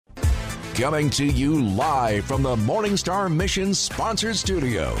Coming to you live from the Morningstar Mission sponsored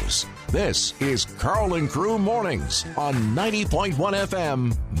studios. This is Carl and Crew Mornings on 90.1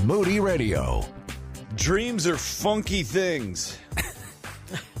 FM Moody Radio. Dreams are funky things.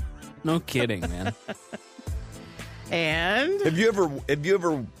 No kidding, man. And Have you ever,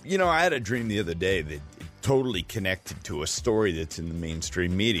 I had a dream the other day that totally connected to a story that's in the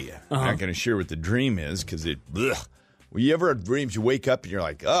mainstream media. I'm not going to share what the dream is because well, you ever have dreams you wake up and you're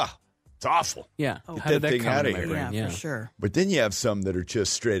like, it's awful. Yeah. Get How did that thing come out to of my here. brain? yeah, for sure. But then you have some that are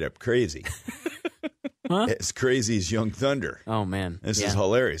just straight up crazy. As crazy as Young Thunder. Oh, man. This is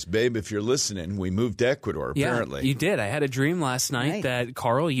hilarious. Babe, if you're listening, we moved to Ecuador, apparently. Yeah, you did. I had a dream last night Right. that,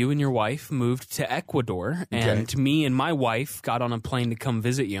 Carl, you and your wife moved to Ecuador, and me and my wife got on a plane to come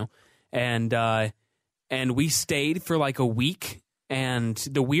visit you, and we stayed for like a week, and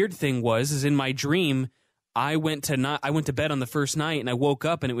the weird thing is in my dream, I went to bed on the first night, and I woke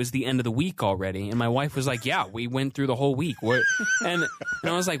up, and it was the end of the week already. And my wife was like, "Yeah, we went through the whole week." And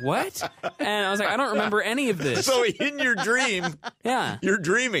I was like, "What?" And I was like, "I don't remember any of this." So in your dream, Yeah, you're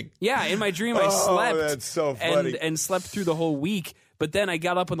dreaming. yeah. In my dream, I slept. That's so funny. And slept through the whole week. But then I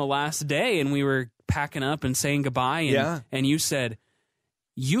got up on the last day, and we were packing up and saying goodbye. And you said,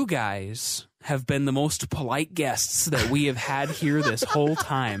 "You guys have been the most polite guests that we have had here this whole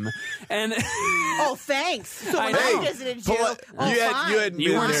time." And Oh, thanks. So I when know. I visited you, You hadn't You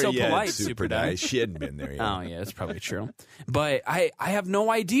been weren't there so yet, polite, Super Super Dice. Dice. She hadn't been there yet. oh, yeah, that's probably true. But I have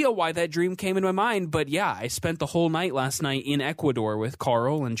no idea why that dream came into my mind. But yeah, I spent the whole night last night in Ecuador with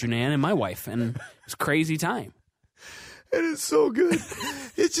Carl and Junan and my wife, and it was a crazy time. It is so good.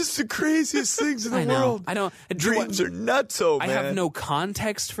 It's just the craziest things in the I know. world. I don't. Dreams are nutso, man. I have no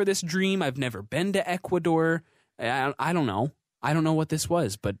context for this dream. I've never been to Ecuador. I don't know. I don't know what this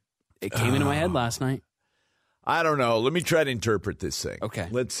was, but it came into my head last night. I don't know. Let me try to interpret this thing. Okay.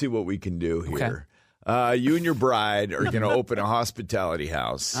 Let's see what we can do here. You and your bride are going to open a hospitality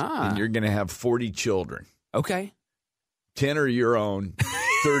house, and you're going to have 40 children. Okay. 10 are your own,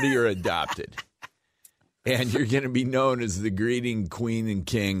 30 are adopted. And you're going to be known as the greeting queen and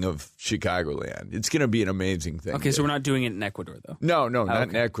king of Chicagoland. It's going to be an amazing thing. Okay, so we're not doing it in Ecuador, though. No, not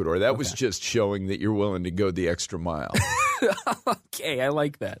in Ecuador. That was just showing that you're willing to go the extra mile. Okay, I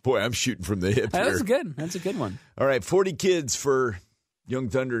like that. Boy, I'm shooting from the hip here. That's good. That's a good one. All right, 40 kids for Young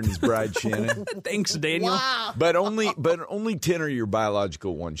Thunder and his bride, Shannon. Thanks, Daniel. Wow. But only 10 are your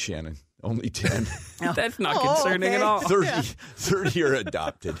biological ones, Shannon. Only 10. That's not concerning at all. 30 are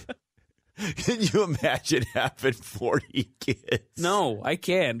adopted. Can you imagine having 40 kids? No, I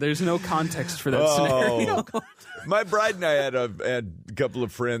can't. There's no context for that scenario. My bride and I had a couple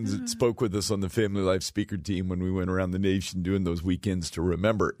of friends that spoke with us on the Family Life speaker team when we went around the nation doing those weekends to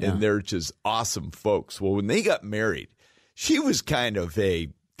remember. Yeah. And they're just awesome folks. Well, when they got married, she was kind of a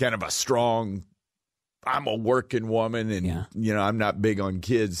strong, I'm a working woman and, I'm not big on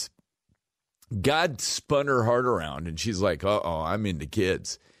kids. God spun her heart around and she's like, I'm into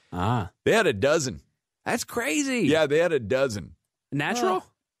kids. They had a dozen. That's crazy. Yeah, they had a dozen. Natural?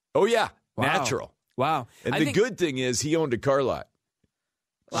 Oh, yeah. Wow. Natural. Wow. And I the think- good thing is he owned a car lot.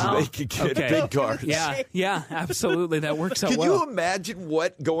 Wow. So they could get big cars. Yeah, absolutely. That works out Can well. you imagine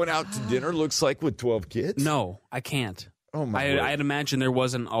what going out to dinner looks like with 12 kids? No, I can't. Oh, my word. I'd imagine there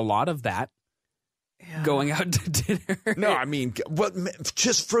wasn't a lot of that going out to dinner. No, I mean,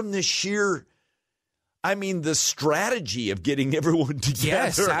 just from the sheer... the strategy of getting everyone together.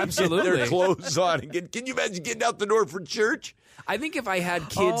 Yes, absolutely. And get their clothes on. And can you imagine getting out the door for church? I think if I had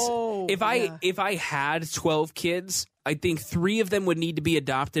kids, if I had 12 kids, I think 3 of them would need to be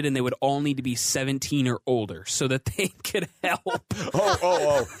adopted, and they would all need to be 17 or older so that they could help.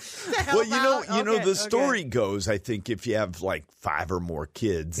 Well, the Okay. story goes, I think if you have like 5 or more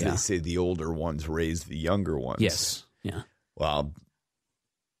kids, they say the older ones raise the younger ones. Yes. Yeah. Well,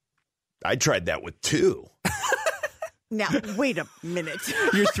 I tried that with 2. Now, wait a minute.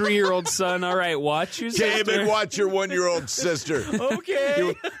 Your 3-year-old son, all right, watch your Came sister. and watch your 1-year-old sister.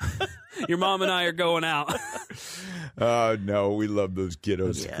 Okay. Your mom and I are going out. No, we love those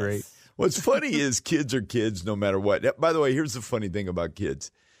kiddos. Yes. Great. What's funny is kids are kids no matter what. By the way, here's the funny thing about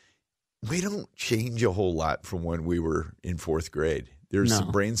kids. We don't change a whole lot from when we were in 4th grade. There's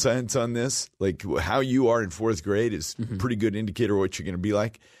some brain science on this. Like how you are in 4th grade is a pretty good indicator of what you're going to be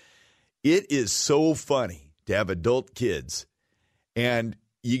like. It is so funny to have adult kids and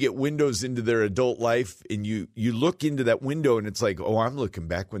you get windows into their adult life and you look into that window and it's like, I'm looking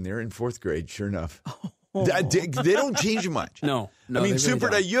back when they're in 4th grade. Sure enough. They don't change much. No. I mean, they really Super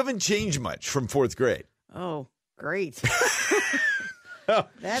don't. Day, you haven't changed much from 4th grade. Oh, great.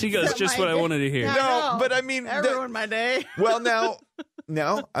 She goes, just what I wanted to hear. Yeah, No, I know. but I mean, That ruined my day. well, now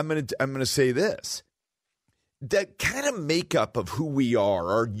now I'm gonna say this. That kind of makeup of who we are,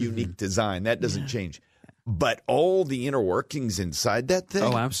 our unique design, that doesn't change. But all the inner workings inside that thing.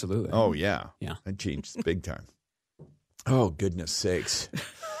 Oh, absolutely. Oh, yeah. Yeah. That changed big time. Oh, goodness sakes.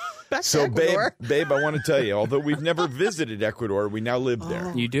 Back So, to Ecuador. babe, I want to tell you, although we've never visited Ecuador, we now live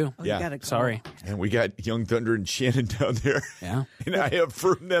there. You do. Oh, Yeah. you gotta go. Sorry. And we got Young Thunder and Shannon down there. Yeah. And I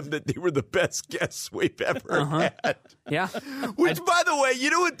affirm them that they were the best guests we've ever had. Yeah. Which, by the way, you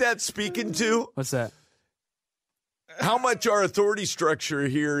know what that's speaking to? What's that? How much our authority structure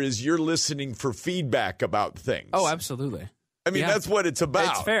here is you're listening for feedback about things. Oh, absolutely. I mean, yeah. that's what it's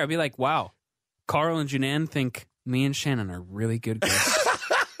about. It's fair. I'd be like, wow, Carl and Janan think me and Shannon are really good guests.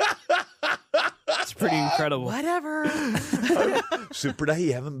 It's pretty incredible. Whatever. Super,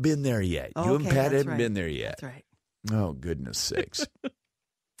 you haven't been there yet. You and Okay, Pat that's haven't right. been there yet. That's right. Oh, goodness sakes.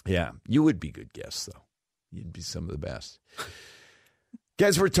 Yeah, you would be good guests, though. You'd be some of the best.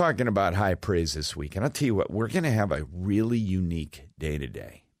 Guys, we're talking about high praise this week. And I'll tell you what, we're going to have a really unique day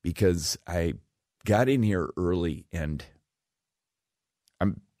today because I got in here early and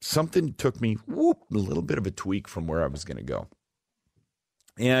something took me a little bit of a tweak from where I was going to go.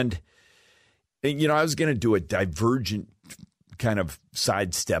 And, you know, I was going to do a divergent kind of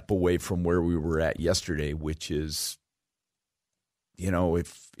sidestep away from where we were at yesterday, which is, you know,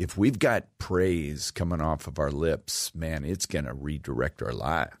 if we've got praise coming off of our lips, man, it's going to redirect our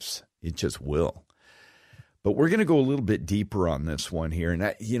lives. It just will. But we're going to go a little bit deeper on this one here.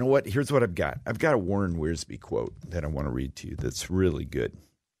 And you know what? Here's what I've got. I've got a Warren Wiersbe quote that I want to read to you that's really good.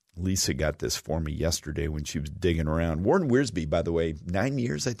 Lisa got this for me yesterday when she was digging around. Warren Wiersbe, by the way, 9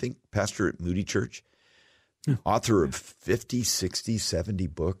 years, I think, pastor at Moody Church, author of 50, 60, 70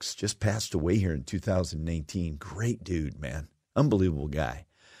 books, just passed away here in 2019. Great dude, man. Unbelievable guy.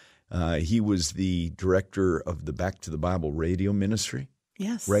 He was the director of the Back to the Bible radio ministry.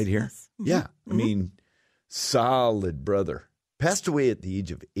 Yes. Right here. Yes. Mhm. Yeah. I mean, solid brother. Passed away at the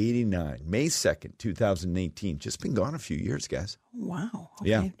age of 89, May 2nd, 2018. Just been gone a few years, guys. Wow. Okay.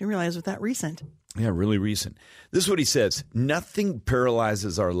 Yeah. Didn't realize it was that recent. Yeah, really recent. This is what he says. Nothing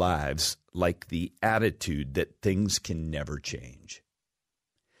paralyzes our lives like the attitude that things can never change.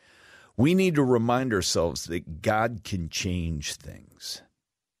 We need to remind ourselves that God can change things.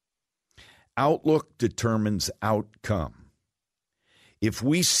 Outlook determines outcome. If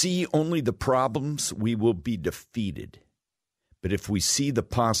we see only the problems, we will be defeated. But if we see the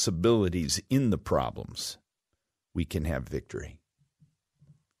possibilities in the problems, we can have victory.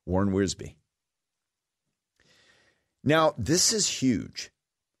 Warren Wiersbe. Now, this is huge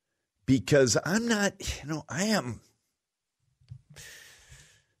because I'm not, I am,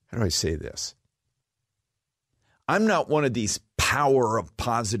 how do I say this? I'm not one of these power of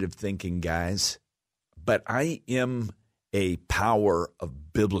positive thinking guys, but I am a power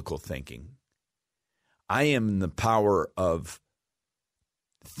of biblical thinking. I am the power of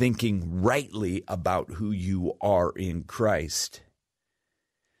thinking rightly about who you are in Christ.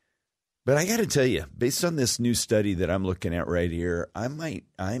 But I got to tell you, based on this new study that I'm looking at right here, I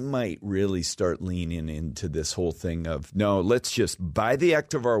might really start leaning into this whole thing of, no, let's just, by the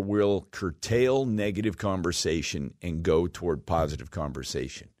act of our will, curtail negative conversation and go toward positive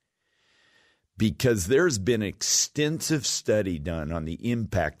conversation. Because there's been extensive study done on the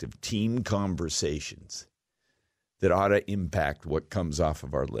impact of team conversations that ought to impact what comes off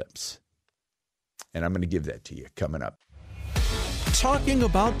of our lips. And I'm going to give that to you coming up. Talking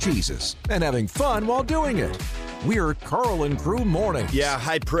about Jesus and having fun while doing it. We're Carl and Crew Mornings. Yeah,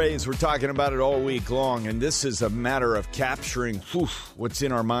 high praise. We're talking about it all week long, and this is a matter of capturing what's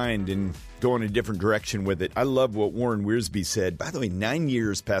in our mind and going a different direction with it. I love what Warren Wiersbe said. By the way, 9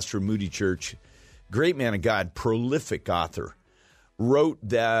 years pastor of Moody Church, great man of God, prolific author. Wrote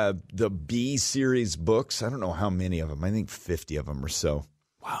the B series books. I don't know how many of them. I think 50 of them or so.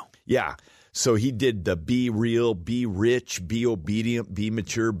 Wow. Yeah. So he did the Be Real, Be Rich, Be Obedient, Be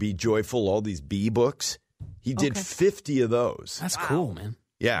Mature, Be Joyful, all these B books. He did 50 of those. That's cool, man.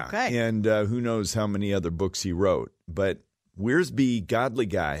 Yeah. Okay. And who knows how many other books he wrote. But Wiersbe, godly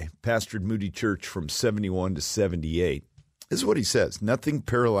guy, pastored Moody Church from 71 to 78. This is what he says. Nothing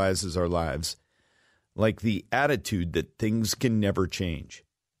paralyzes our lives like the attitude that things can never change.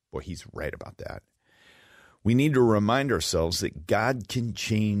 Boy, he's right about that. We need to remind ourselves that God can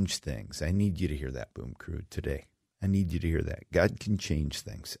change things. I need you to hear that, Boom Crew, today. I need you to hear that. God can change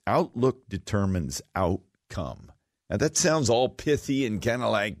things. Outlook determines outcome. Now, that sounds all pithy and kind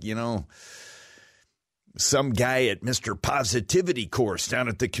of like, some guy at Mr. Positivity course down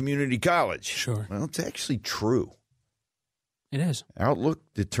at the community college. Sure. Well, it's actually true. It is. Outlook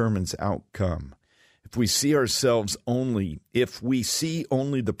determines outcome. If we see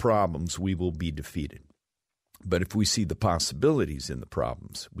only the problems, we will be defeated. But if we see the possibilities in the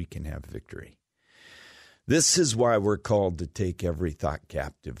problems, we can have victory. This is why we're called to take every thought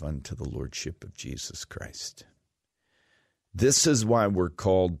captive unto the lordship of Jesus Christ. This is why we're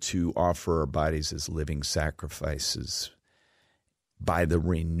called to offer our bodies as living sacrifices by the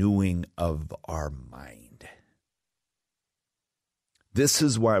renewing of our mind. This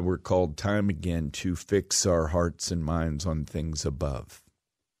is why we're called time again to fix our hearts and minds on things above.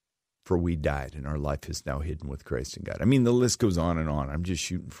 For we died, and our life is now hidden with Christ in God. I mean, the list goes on and on. I'm just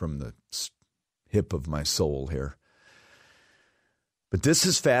shooting from the hip of my soul here. But this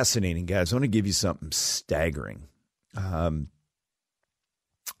is fascinating, guys. I want to give you something staggering.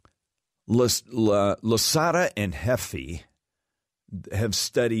 Losada and Hefe have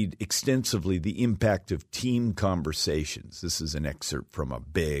studied extensively the impact of team conversations. This is an excerpt from a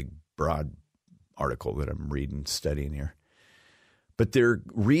big, broad article that I'm reading, studying here. But their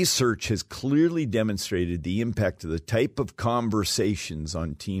research has clearly demonstrated the impact of the type of conversations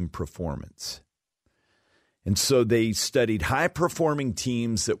on team performance. And so they studied high-performing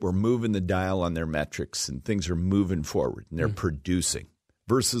teams that were moving the dial on their metrics and things are moving forward and they're producing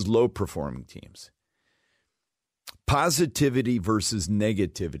versus low-performing teams. Positivity versus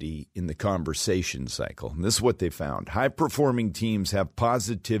negativity in the conversation cycle. And this is what they found. High-performing teams have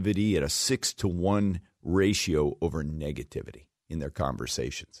positivity at a 6-to-1 ratio over negativity in their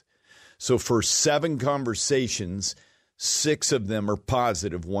conversations. So for 7 conversations, 6 of them are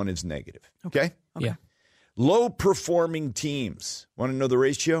positive, 1 is negative. Okay? Yeah. Low-performing teams. Want to know the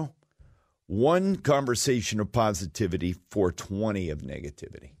ratio? 1 conversation of positivity for 20 of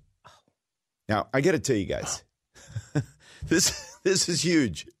negativity. Now, I got to tell you guys, this is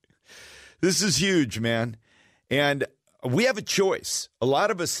huge. This is huge, man. And we have a choice. A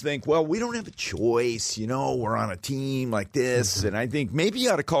lot of us think, well, we don't have a choice. You know, we're on a team like this. Mm-hmm. And I think maybe you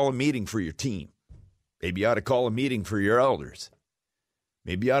ought to call a meeting for your team. Maybe you ought to call a meeting for your elders.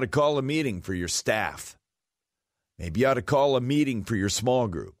 Maybe you ought to call a meeting for your staff. Maybe you ought to call a meeting for your small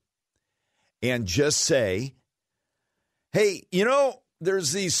group and just say, hey, you know,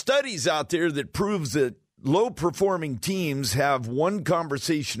 there's these studies out there that proves that low-performing teams have 1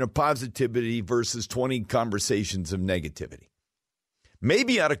 conversation of positivity versus 20 conversations of negativity.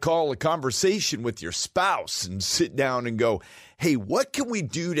 Maybe you ought to call a conversation with your spouse and sit down and go, hey, what can we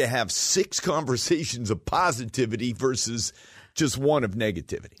do to have 6 conversations of positivity versus just 1 of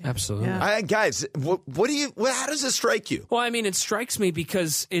negativity? Absolutely. Yeah. Guys, how does this strike you? Well, I mean, it strikes me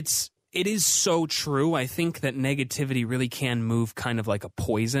because it is so true. I think that negativity really can move kind of like a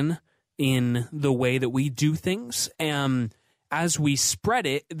poison in the way that we do things. And as we spread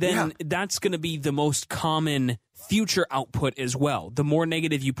it, then that's going to be the most common future output as well. The more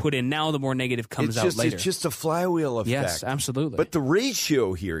negative you put in now, the more negative comes out later. It's just a flywheel effect. Yes, absolutely. But the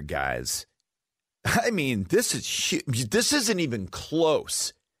ratio here, guys, I mean, this isn't even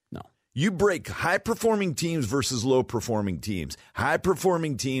close. No. You break high-performing teams versus low-performing teams.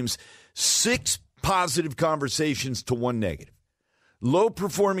 High-performing teams, 6 positive conversations to 1 negative.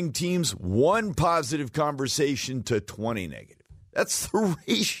 Low-performing teams, 1 positive conversation to 20 negative. That's the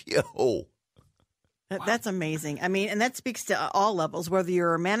ratio. That's amazing. I mean, and that speaks to all levels, whether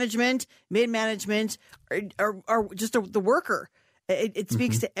you're management, mid-management, or just the worker. It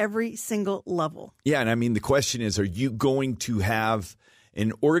speaks to every single level. Yeah, and I mean, the question is, are you going to have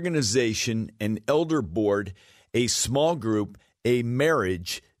an organization, an elder board, a small group, a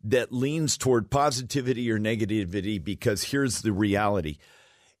marriage that leans toward positivity or negativity? Because here's the reality.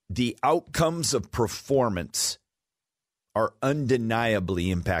 The outcomes of performance are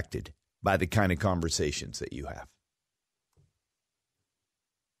undeniably impacted by the kind of conversations that you have.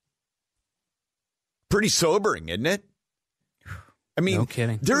 Pretty sobering, isn't it? I mean, no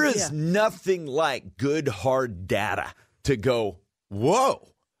kidding. There is nothing like good, hard data to go, whoa.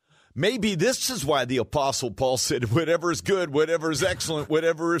 Maybe this is why the Apostle Paul said, whatever is good, whatever is excellent,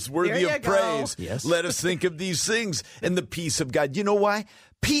 whatever is worthy of praise, let us think of these things. And the peace of God. You know why?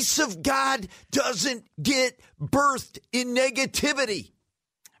 Peace of God doesn't get birthed in negativity.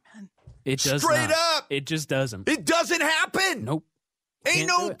 It does Straight not. up. It just doesn't. It doesn't happen. Nope. Ain't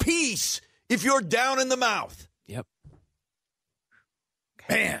no peace if you're down in the mouth. Yep.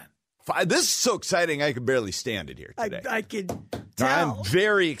 Man, this is so exciting I could barely stand it here today. I could tell. I'm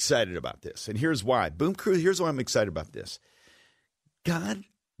very excited about this. And here's why. Boom Crew, here's why I'm excited about this. God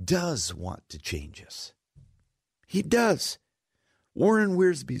does want to change us. He does. Warren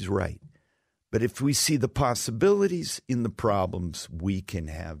Wiersbe's right. But if we see the possibilities in the problems, we can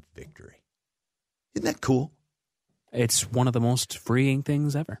have victory. Isn't that cool? It's one of the most freeing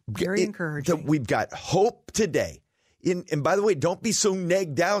things ever. Very encouraging. We've got hope today. And by the way, don't be so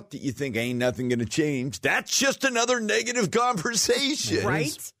negged out that you think ain't nothing going to change. That's just another negative conversation.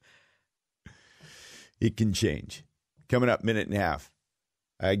 Right? It can change. Coming up, minute and a half.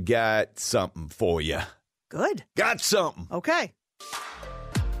 I got something for you. Good. Got something. Okay.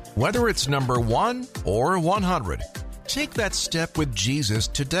 Whether it's number 1 or 100, take that step with Jesus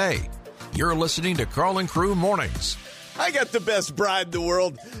today. You're listening to Carl and Crew Mornings. I got the best bride in the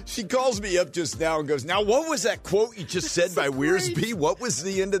world. She calls me up just now and goes, now, what was that quote you just said by Wearsby? What was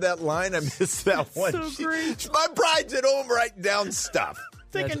the end of that line? I missed that one. So great. My bride's at home writing down stuff.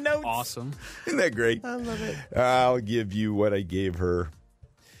 Taking notes. Awesome. Isn't that great? I love it. I'll give you what I gave her.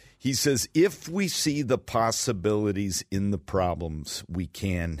 He says, if we see the possibilities in the problems, we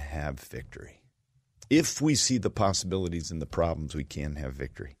can have victory. If we see the possibilities in the problems, we can have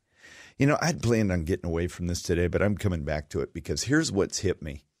victory. You know, I'd planned on getting away from this today, but I'm coming back to it because here's what's hit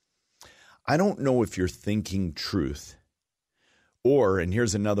me. I don't know if you're thinking truth or, and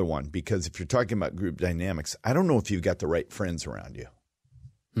here's another one, because if you're talking about group dynamics, I don't know if you've got the right friends around you.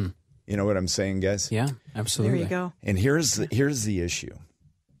 You know what I'm saying, guys? Yeah, absolutely. There you go. And here's the issue.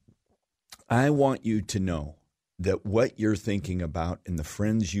 I want you to know that what you're thinking about and the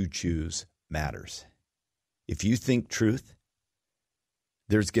friends you choose matters. If you think truth,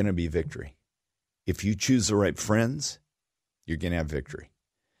 there's going to be victory. If you choose the right friends, you're going to have victory.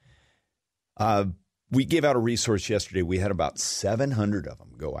 We gave out a resource yesterday. We had about 700 of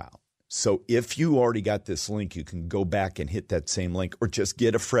them go out. So if you already got this link, you can go back and hit that same link or just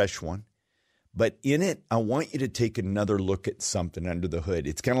get a fresh one. But in it, I want you to take another look at something under the hood.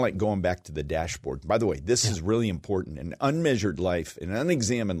 It's kind of like going back to the dashboard. By the way, this is really important. An unmeasured life, an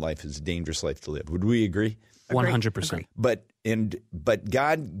unexamined life is a dangerous life to live. Would we agree? 100%. But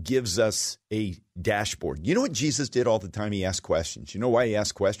God gives us a dashboard. You know what Jesus did all the time? He asked questions. You know why he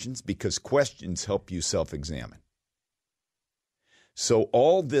asked questions? Because questions help you self-examine. So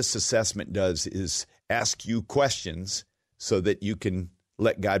all this assessment does is ask you questions so that you can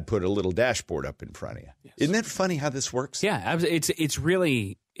let God put a little dashboard up in front of you. Yes. Isn't that funny how this works? Yeah, it's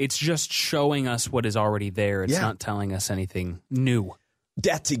really, it's just showing us what is already there. It's not telling us anything new.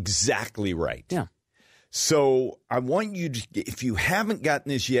 That's exactly right. Yeah. So I want you to, if you haven't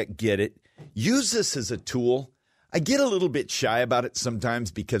gotten this yet, get it. Use this as a tool. I get a little bit shy about it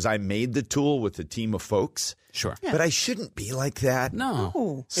sometimes because I made the tool with a team of folks. Sure. Yeah. But I shouldn't be like that.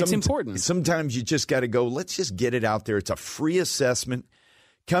 No. It's important. Sometimes you just got to go, let's just get it out there. It's a free assessment.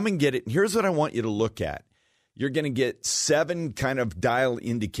 Come and get it. And here's what I want you to look at. You're going to get 7 kind of dial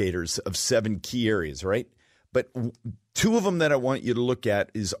indicators of 7 key areas, right? But 2 of them that I want you to look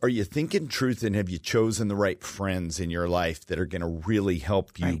at is, are you thinking truth and have you chosen the right friends in your life that are going to really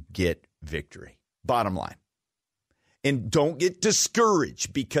help you get victory? Bottom line. And don't get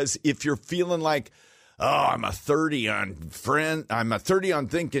discouraged, because if you're feeling like, oh, I'm a 30 on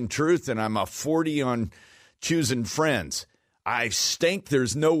thinking truth and I'm a 40 on choosing friends, I stink,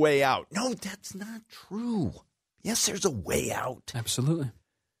 there's no way out. No, that's not true. Yes, there's a way out. Absolutely.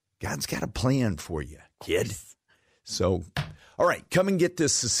 God's got a plan for you, kid. So, all right, come and get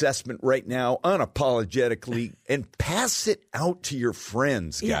this assessment right now, unapologetically, and pass it out to your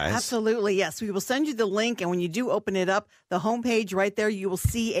friends, guys. Yeah, absolutely. Yes, we will send you the link, and when you do open it up, the homepage right there, you will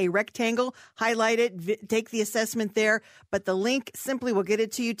see a rectangle. Highlight it, take the assessment there, but the link simply will get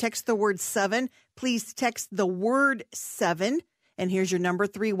it to you. Text the word 7. Please text the word 7. And here's your number,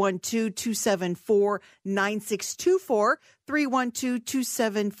 312-274-9624,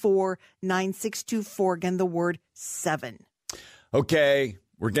 312-274-9624. Again, the word 7. Okay,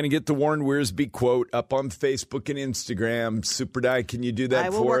 we're going to get the Warren Wiersbe quote up on Facebook and Instagram. Super Di, can you do that for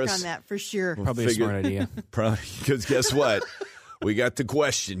us? I will work on that for sure. Probably a smart idea. Probably, because guess what? We got the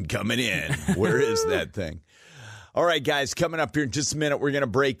question coming in. Where is that thing? All right, guys, coming up here in just a minute, we're going to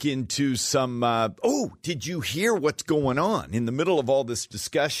break into some, did you hear what's going on? In the middle of all this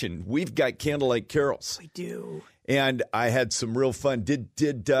discussion, we've got Candlelight Carols. We do. And I had some real fun. Do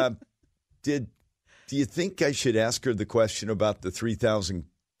you think I should ask her the question about the 3,000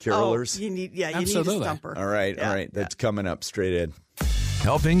 carolers? You need a stumper. All right, that's coming up straight in.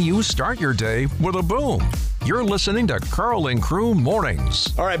 Helping you start your day with a boom. You're listening to Carl and Crew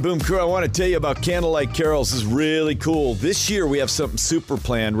Mornings. All right, Boom Crew, I want to tell you about Candlelight Carols. This is really cool. This year we have something super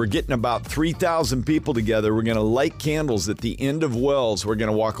planned. We're getting about 3,000 people together. We're going to light candles at the end of Wells. We're going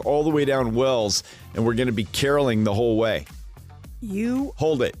to walk all the way down Wells, and we're going to be caroling the whole way. You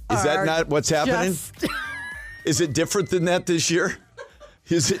hold it. Is that not what's happening? Is it different than that this year?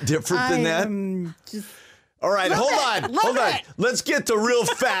 Is it different than that? All right, hold on. Let's get the real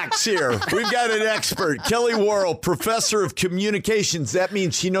facts here. We've got an expert, Kelly Worrell, professor of communications. That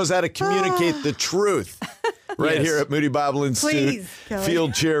means she knows how to communicate the truth. Right here at Moody Bible Institute,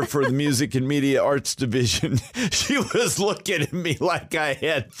 field chair for the Music and Media Arts Division. She was looking at me like I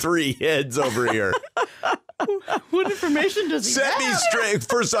had 3 heads over here. What information does he have? Set me straight.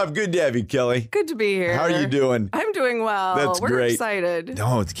 First off, good to have you, Kelly. Good to be here. How are you doing? I'm doing well. That's We're great. excited.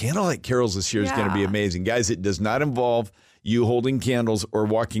 No, the Candlelight Carols this year is going to be amazing. Guys, it does not involve you holding candles or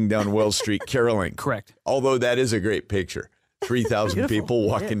walking down Wells Street caroling. Correct. Although that is a great picture. 3,000 people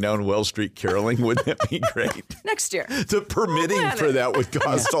walking down Wells Street caroling. Wouldn't that be great? Next year. The permitting for that would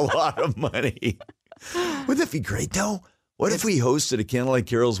cost a lot of money. Wouldn't that be great, though? What if we hosted a Candlelight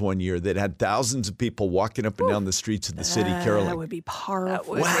Carols one year that had thousands of people walking up and down the streets of the city caroling? That would be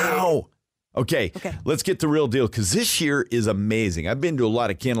powerful. Wow. Okay, let's get the real deal because this year is amazing. I've been to a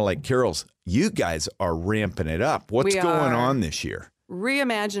lot of Candlelight Carols. You guys are ramping it up. What's going on this year?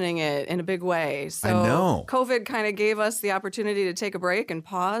 Reimagining it in a big way. So I know. COVID kind of gave us the opportunity to take a break and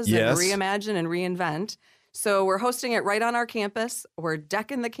pause and reimagine and reinvent. So we're hosting it right on our campus. We're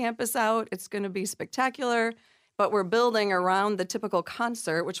decking the campus out. It's going to be spectacular. But we're building around the typical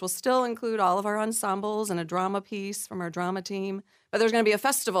concert, which will still include all of our ensembles and a drama piece from our drama team. But there's going to be a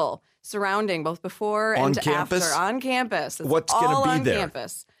festival surrounding both before and after. On campus. It's What's going to be there?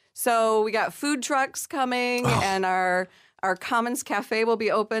 Campus. So we got food trucks coming and our Commons Cafe will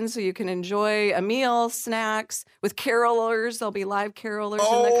be open so you can enjoy a meal, snacks with carolers. There'll be live carolers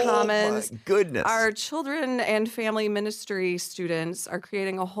in the Commons. My goodness. Our children and family ministry students are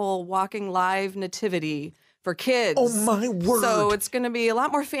creating a whole walking live nativity for kids. Oh, my word. So it's going to be a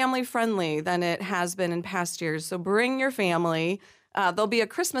lot more family friendly than it has been in past years. So bring your family. There'll be a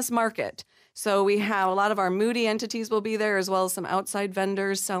Christmas market. So we have a lot of our Moody entities will be there, as well as some outside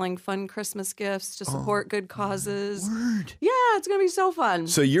vendors selling fun Christmas gifts to support good causes. Word. Yeah, it's going to be so fun.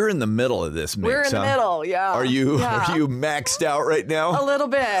 So you're in the middle of this mix, We're in the middle, yeah. Are you maxed out right now? A little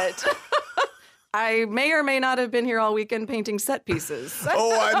bit. I may or may not have been here all weekend painting set pieces.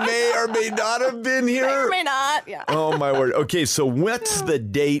 I may or may not have been here. May or may not, yeah. Oh, my word. Okay, so what's the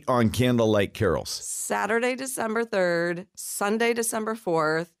date on Candlelight Carols? Saturday, December 3rd, Sunday, December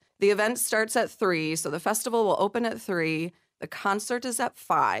 4th. The event starts at 3, so the festival will open at 3. The concert is at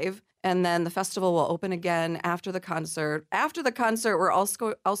 5, and then the festival will open again after the concert. After the concert, we're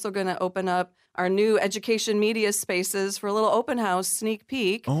also going to open up our new education media spaces for a little open house sneak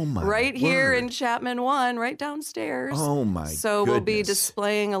peek. Oh, my Right word. here in Chapman 1, right downstairs. Oh, my So goodness. we'll be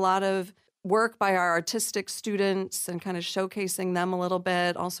displaying a lot of work by our artistic students and kind of showcasing them a little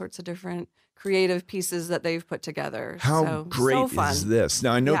bit, all sorts of different creative pieces that they've put together. How great is this?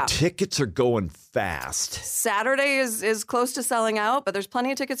 Now, I know tickets are going fast. Saturday is close to selling out, but there's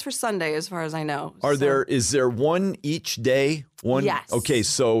plenty of tickets for Sunday as far as I know. Is there one each day? One? Yes. Okay,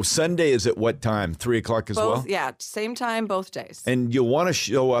 so Sunday is at what time? 3 o'clock as well? Yeah, same time, both days. And you'll want to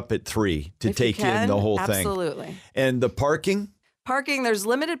show up at 3 to take in the whole thing. Absolutely. And the parking? Parking, there's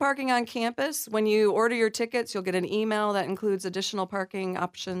limited parking on campus. When you order your tickets, you'll get an email that includes additional parking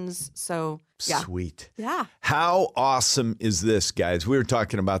options. So, yeah. Sweet. Yeah. How awesome is this, guys? We were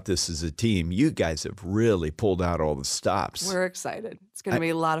talking about this as a team. You guys have really pulled out all the stops. We're excited. It's going to be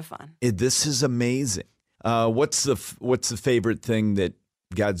a lot of fun. This is amazing. What's the favorite thing that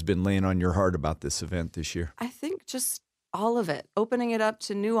God's been laying on your heart about this event this year? I think just all of it. Opening it up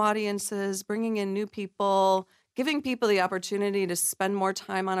to new audiences, bringing in new people, giving people the opportunity to spend more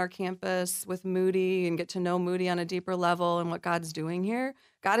time on our campus with Moody and get to know Moody on a deeper level and what God's doing here.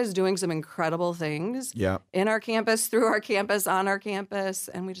 God is doing some incredible things in our campus, through our campus, on our campus,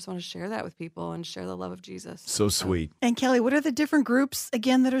 and we just want to share that with people and share the love of Jesus. So sweet. And Kelly, what are the different groups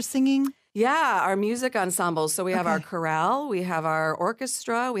again that are singing? Yeah, our music ensembles. So we have our chorale, we have our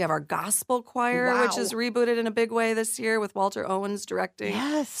orchestra, we have our gospel choir, which is rebooted in a big way this year with Walter Owens directing.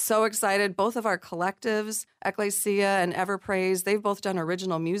 Yes. So excited. Both of our collectives, Ecclesia and Ever Praise, they've both done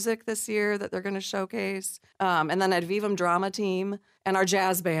original music this year that they're going to showcase. And then Ad Vivum Drama Team and our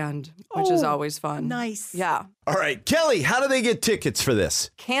jazz band, which is always fun. Nice. Yeah. All right, Kelly, how do they get tickets for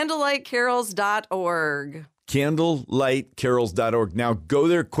this? CandlelightCarols.org. CandlelightCarols.org. Now go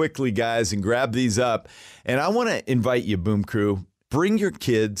there quickly, guys, and grab these up. And I want to invite you, Boom Crew, bring your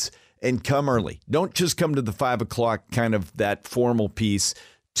kids and come early. Don't just come to the 5 o'clock kind of that formal piece.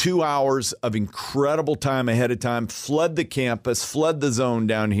 2 hours of incredible time ahead of time. Flood the campus, flood the zone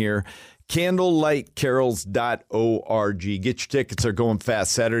down here. CandlelightCarols.org. Get your tickets. They're going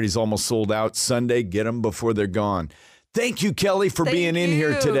fast. Saturday's almost sold out. Sunday, get them before they're gone. Thank you, Kelly, for being in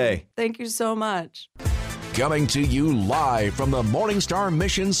here today. Thank you so much. Coming to you live from the Morningstar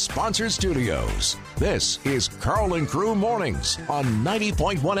Mission sponsored studios. This is Carl and Crew Mornings on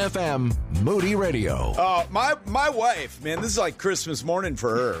 90.1 FM Moody Radio. My wife, man, this is like Christmas morning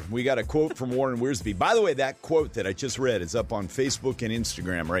for her. We got a quote from Warren Wiersbe. By the way, that quote that I just read is up on Facebook and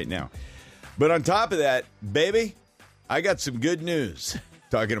Instagram right now. But on top of that, baby, I got some good news.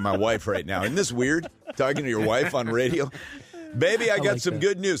 Talking to my wife right now. Isn't this weird? Talking to your wife on radio? Baby, I got some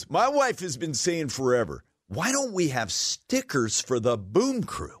good news. My wife has been saying forever, why don't we have stickers for the Boom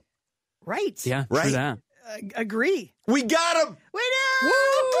Crew? Right. Yeah, right. True that. Agree. We got them. We do.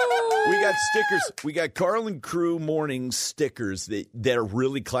 We got stickers. We got Carl and Crew Morning stickers that are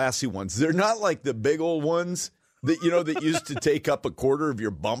really classy ones. They're not like the big old ones that used to take up a quarter of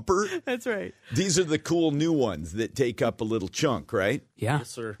your bumper. That's right. These are the cool new ones that take up a little chunk, right? Yeah. Yes,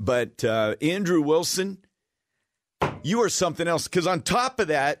 sir. But Andrew Wilson, you are something else. Because on top of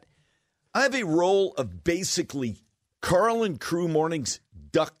that, I have a roll of basically Carl and Crew Mornings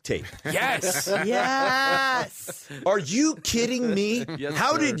duct tape. Yes. Yes. Are you kidding me? Yes,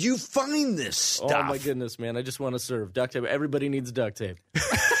 How sir. did you find this stuff? Oh, my goodness, man. I just want to serve duct tape. Everybody needs duct tape.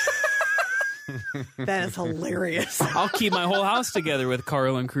 That is hilarious. I'll keep my whole house together with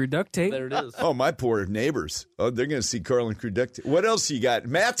Carl and Crew duct tape. There it is. Oh, my poor neighbors. Oh, they're going to see Carl and Crew duct tape. What else you got?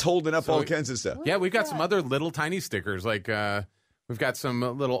 Matt's holding up all kinds of stuff. Yeah, we've got some other little tiny stickers. Like we've got some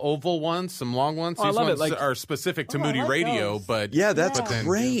little oval ones, some long ones. Oh, I These love it. ones Like- are specific to I Moody like Radio, those. but Yeah, that's then-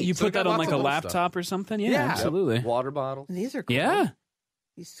 great. You So put we got that on lots like of a little laptop stuff. or something? Yeah, Yeah. absolutely. Water bottles. And these are cool. Yeah.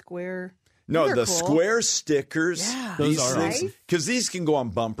 These square. No, These are the cool. square stickers. Yeah. Those These are things, awesome. because these can go on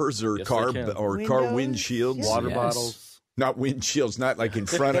bumpers or Yes, car they can. car Windows. windshields. Yeah. Water Yes. bottles. Not windshields, not like in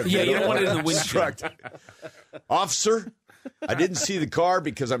front of you. Yeah, you don't want it in the windshield. Construct. Officer, I didn't see the car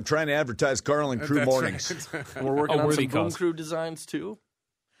because I'm trying to advertise Carl and Crew That's Mornings. right. And we're working on worthy some Boom cause. Crew designs, too.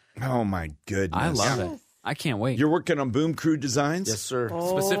 Oh, my goodness. I love it. I can't wait. You're working on Boom Crew designs? Yes, sir.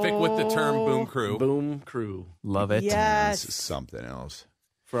 Specific with the term Boom Crew. Boom Crew Love it. Yes. This is something else.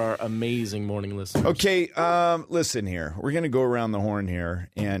 for our amazing morning listeners. Okay, listen here. We're going to go around the horn here,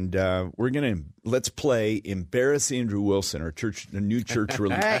 and let's play Embarrass Andrew Wilson, our new church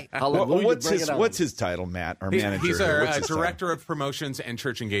release. Right. Hallelujah, What's his title, Matt, our manager? He's here? our What's his title? director of promotions and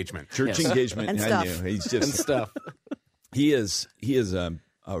church engagement. Church engagement. And I stuff. knew. He's and just stuff. he is a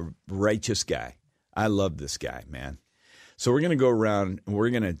righteous guy. I love this guy, man. So we're going to go around and we're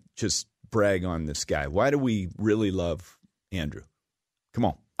going to just brag on this guy. Why do we really love Andrew? Come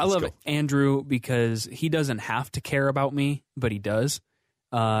on. I love let's go. Andrew because he doesn't have to care about me, but he does.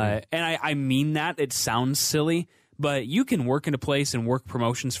 And I mean that. It sounds silly, but you can work in a place and work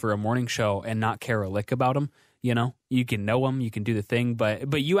promotions for a morning show and not care a lick about him. You know, you can know him, you can do the thing,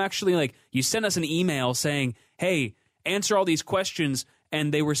 but you actually you sent us an email saying, hey, answer all these questions,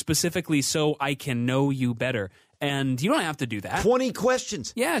 and they were specifically so I can know you better. And you don't have to do that. 20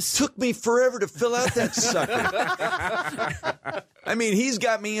 questions. Yes. Took me forever to fill out that sucker. I mean, he's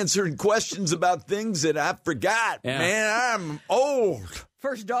got me answering questions about things that I forgot. Yeah. Man, I'm old.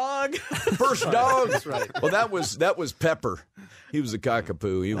 First dog. First dog. That's right. Well, that was Pepper. He was a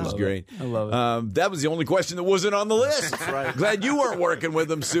cockapoo. He was great. I love it. That was the only question that wasn't on the list. That's right. Glad you weren't working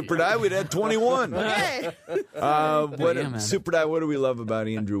with him, Super Die. We'd had 21. Hey. man. Super Die, what do we love about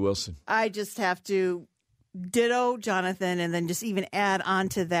Andrew Wilson? I just have to ditto Jonathan and then just even add on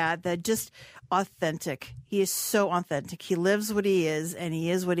to that just authentic. He is so authentic. He lives what he is and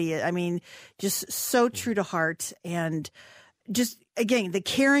he is what he is. I mean, just so true to heart and just, again, the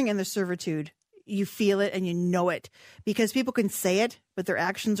caring and the servitude. You feel it and you know it because people can say it, but their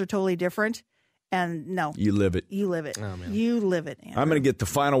actions are totally different. And no, You live it. you live it. Oh, man. You live it. Andrew. I'm going to get the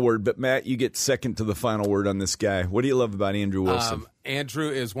final word, but Matt, you get second to the final word on this guy. What do you love about Andrew Wilson? Andrew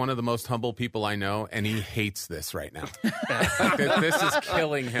is one of the most humble people I know, and he hates this right now. This is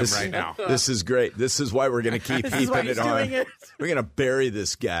killing him right now. This is great. This is why we're going to keep This is why keeping he's it on. doing it. We're going to bury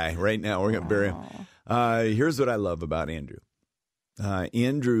this guy right now. We're going to bury him. Here's what I love about Andrew.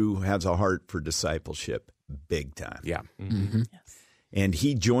 Andrew has a heart for discipleship, big time. Yeah. And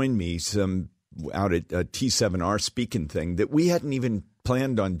he joined me out at T7R speaking thing that we hadn't even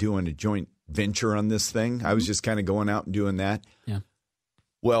planned on doing a joint venture on this thing. I was just kind of going out and doing that. Yeah.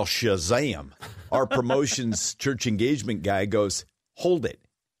 Well, Shazam, our promotions church engagement guy goes, hold it.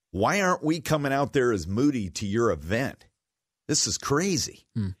 Why aren't we coming out there as Moody to your event? This is crazy.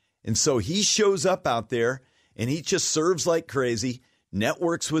 And so he shows up out there and he just serves like crazy,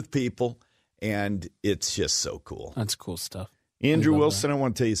 networks with people, and it's just so cool. That's cool stuff. Andrew love Wilson, I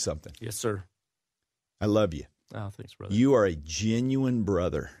want to tell you something. Yes, sir. I love you. Oh, thanks, brother. You are a genuine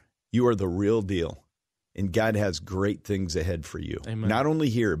brother. You are the real deal. And God has great things ahead for you. Amen. Not only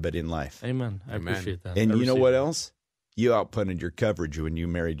here, but in life. Amen. I appreciate that. And you know what else? You outpunted your coverage when you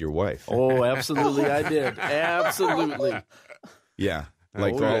married your wife. Oh, absolutely, I did. Absolutely. Yeah.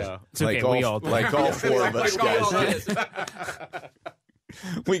 Like all four of us guys.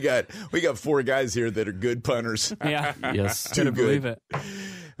 We got 4 guys here that are good punters. Yeah. Yes. Couldn't believe it.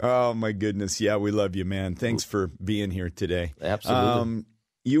 Oh my goodness. Yeah, we love you, man. Thanks for being here today. Absolutely.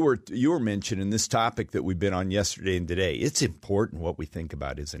 You were mentioning this topic that we've been on yesterday and today. It's important what we think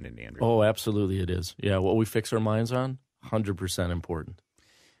about, isn't it, Andrew? Oh, absolutely it is. Yeah, what we fix our minds on, 100% important.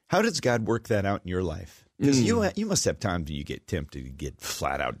 How does God work that out in your life? Because you must have times when you get tempted to get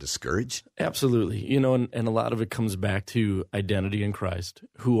flat out discouraged. Absolutely. You know, and a lot of it comes back to identity in Christ,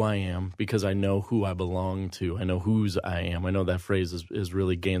 who I am, because I know who I belong to. I know whose I am. I know that phrase has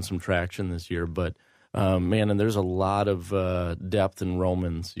really gained some traction this year, but man, and there's a lot of depth in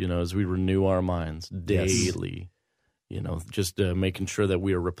Romans, you know, as we renew our minds daily, you know, just making sure that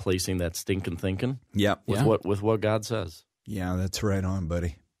we are replacing that stinking thinking with what God says. Yeah, that's right on,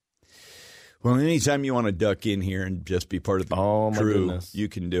 buddy. Well, anytime you want to duck in here and just be part of the crew, you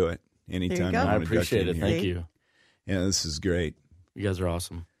can do it. Anytime you want to duck in. I appreciate it. Thank you. Yeah, this is great. You guys are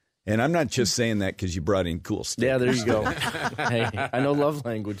awesome. And I'm not just saying that because you brought in cool stuff. Yeah, there you go. Hey, I know love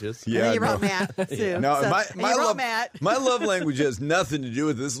languages. Yeah, and you wrote Matt, too. No, Matt. My love language has nothing to do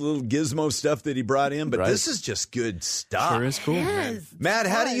with this little gizmo stuff that he brought in, but this is just good stuff. Sure is cool. Yes, Matt,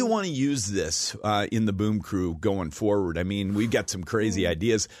 how do you want to use this in the Boom Crew going forward? I mean, we've got some crazy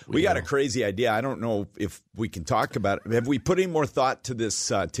ideas. We got a crazy idea. I don't know if we can talk about it. Have we put any more thought to this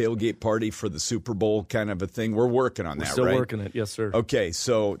tailgate party for the Super Bowl kind of a thing? We're working on that, right? Still working it. Yes, sir. Okay,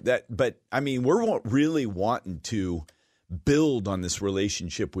 so but I mean, we're really wanting to build on this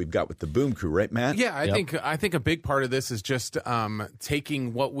relationship we've got with the Boom Crew, right, Matt? Yeah, I think a big part of this is just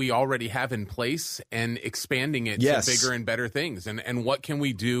taking what we already have in place and expanding it to bigger and better things. And what can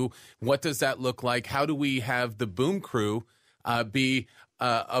we do? What does that look like? How do we have the Boom Crew be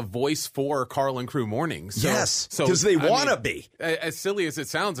a voice for Carl and Crew Mornings? Yes, because they want to be. As silly as it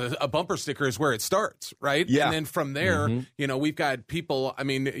sounds, a bumper sticker is where it starts, right? Yeah. And then from there, you know, we've got people. I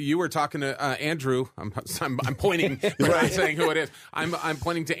mean, you were talking to Andrew. I'm pointing, but not saying who it is. I'm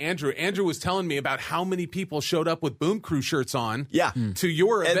pointing to Andrew. Andrew was telling me about how many people showed up with Boom Crew shirts on. To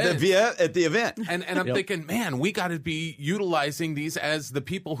your event. At the event. And I'm thinking, man, we got to be utilizing these as the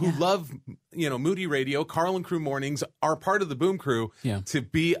people who love, you know, Moody Radio, Carl and Crew Mornings, are part of the Boom Crew. To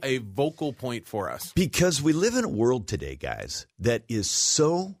be a vocal point for us. Because we live in a world today, guys, that is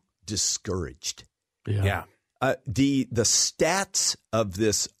so discouraged. Yeah. The stats of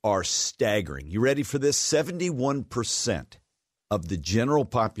this are staggering. You ready for this? 71% of the general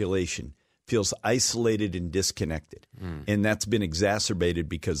population feels isolated and disconnected. And that's been exacerbated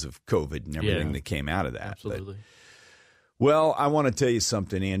because of COVID and everything that came out of that. Absolutely. Well, I want to tell you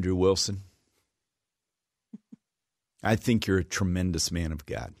something, Andrew Wilson. I think you're a tremendous man of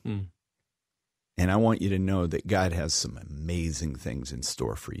God. And I want you to know that God has some amazing things in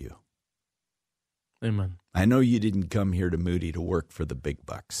store for you. Amen. I know you didn't come here to Moody to work for the big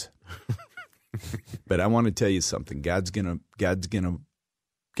bucks. But I want to tell you something. God's going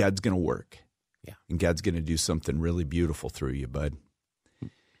to work. Yeah. And God's going to do something really beautiful through you, bud.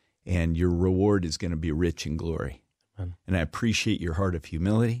 And your reward is going to be rich in glory. Amen. And I appreciate your heart of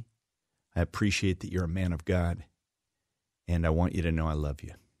humility. I appreciate that you're a man of God. And I want you to know I love you.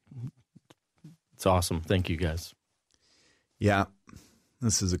 It's awesome. Thank you, guys. Yeah,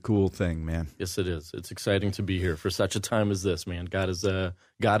 this is a cool thing, man. Yes, it is. It's exciting to be here for such a time as this, man. God is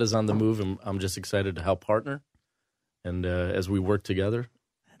on the move, and I'm just excited to help partner. And as we work together,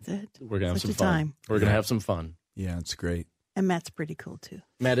 that's it. We're gonna have Such some fun. time. We're gonna have some fun. Yeah, it's great. And Matt's pretty cool too.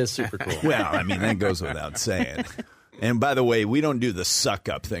 Matt is super cool. Well, I mean, that goes without saying. And by the way, we don't do the suck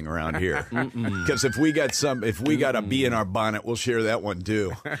up thing around here. Because if we got a bee in our bonnet, we'll share that one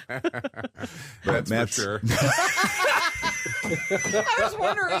too. But That's for sure. I was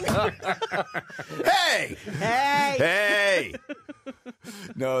wondering. Hey!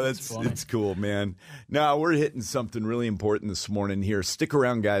 No, it's cool, man. No, we're hitting something really important this morning here. Stick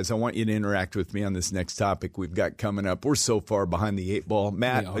around, guys. I want you to interact with me on this next topic we've got coming up. We're so far behind the 8 ball.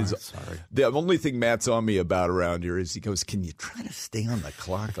 Matt is sorry. The only thing Matt's on me about around here is he goes, "Can you try to stay on the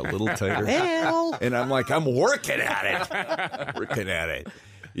clock a little tighter?" Well. And I'm like, "I'm working at it."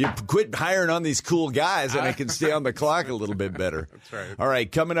 You quit hiring on these cool guys, and I can stay on the clock a little bit better. That's right. All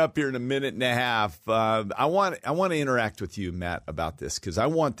right, coming up here in a minute and a half, I want to interact with you, Matt, about this because I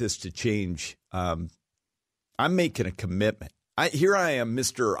want this to change. I'm making a commitment. Here I am,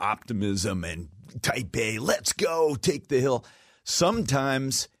 Mr. Optimism and Type A. Let's go, take the hill.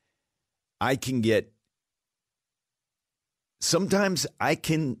 Sometimes I can get sometimes I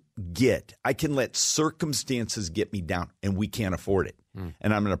can let circumstances get me down, and we can't afford it.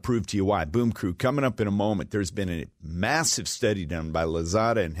 And I'm going to prove to you why. Boom Crew, coming up in a moment, there's been a massive study done by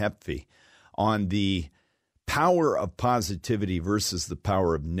Lazada and Hepfi on the power of positivity versus the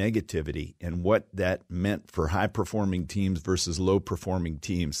power of negativity and what that meant for high-performing teams versus low-performing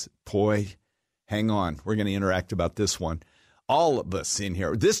teams. Boy, hang on. We're going to interact about this one. All of us in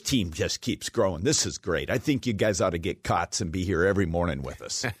here, this team just keeps growing. This is great. I think you guys ought to get cots and be here every morning with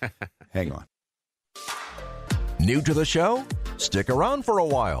us. Hang on. New to the show? Stick around for a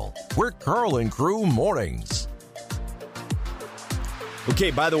while. We're Carl and Crew Mornings.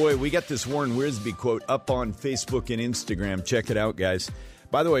 Okay, by the way, we got this Warren Wiersbe quote up on Facebook and Instagram. Check it out, guys.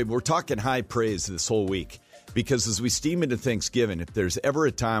 By the way, we're talking high praise this whole week because as we steam into Thanksgiving, if there's ever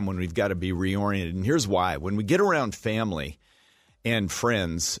a time when we've got to be reoriented, and here's why. When we get around family and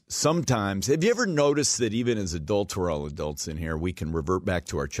friends, sometimes, have you ever noticed that even as adults, we're all adults in here, we can revert back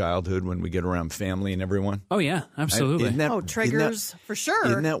to our childhood when we get around family and everyone? Oh, yeah, absolutely. Triggers for sure.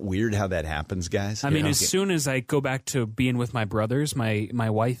 Isn't that weird how that happens, guys? I mean, as soon as I go back to being with my brothers, my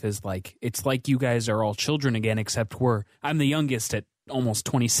wife is like, it's like you guys are all children again, except I'm the youngest at almost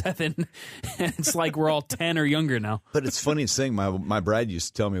 27. It's like we're all 10 or younger now. But it's funny thing, my bride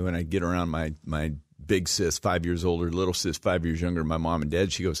used to tell me when I get around my big sis, 5 years older, little sis, 5 years younger, my mom and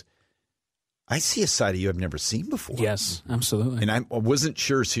dad, she goes, I see a side of you I've never seen before. Yes, absolutely. And I wasn't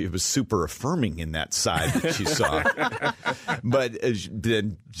sure she was super affirming in that side that she saw. But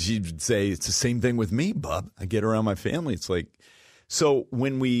then she'd say, it's the same thing with me, bub. I get around my family. It's like, so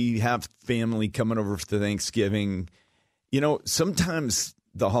when we have family coming over for Thanksgiving, sometimes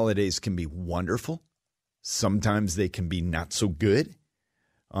the holidays can be wonderful. Sometimes they can be not so good.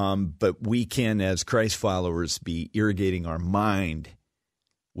 But we can, as Christ followers, be irrigating our mind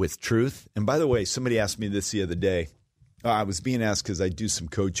with truth. And by the way, somebody asked me this the other day. I was being asked because I do some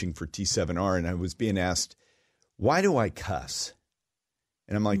coaching for T7R, and I was being asked, why do I cuss?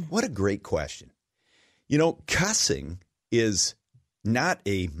 And I'm like, what a great question. Cussing is not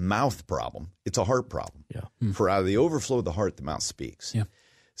a mouth problem. It's a heart problem. Yeah. For out of the overflow of the heart, the mouth speaks. Yeah.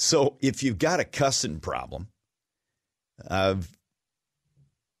 So if you've got a cussing problem, have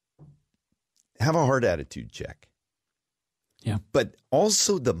a heart attitude check. Yeah. But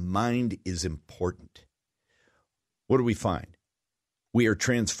also the mind is important. What do we find? We are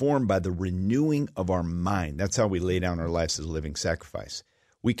transformed by the renewing of our mind. That's how we lay down our lives as a living sacrifice.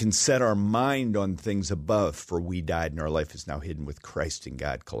 We can set our mind on things above, for we died and our life is now hidden with Christ in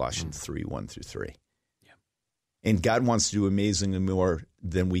God, Colossians 3, 1-3. Yeah. And God wants to do amazingly more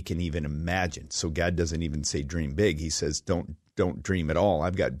than we can even imagine. So God doesn't even say dream big. He says don't dream at all.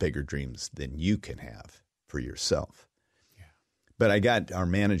 I've got bigger dreams than you can have for yourself. Yeah. But I got our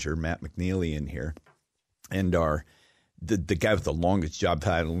manager, Matt McNeely, in here, and the guy with the longest job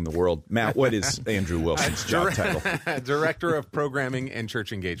title in the world. Matt, what is Andrew Wilson's job title? Director of Programming and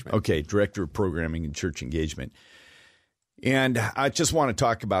Church Engagement. Okay, Director of Programming and Church Engagement. And I just want to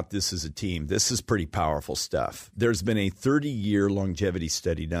talk about this as a team. This is pretty powerful stuff. There's been a 30-year longevity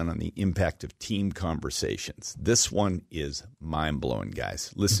study done on the impact of team conversations. This one is mind-blowing,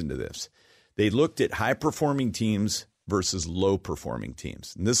 guys. Listen to this. They looked at high-performing teams versus low-performing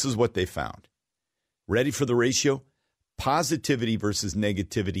teams. And this is what they found. Ready for the ratio? Positivity versus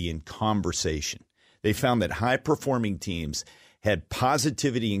negativity in conversation. They found that high-performing teams had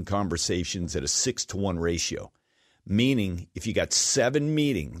positivity in conversations at a 6-to-1 ratio. Meaning, if you got 7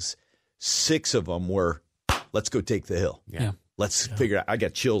 meetings, 6 of them were, let's go take the hill. Yeah. Let's figure out. I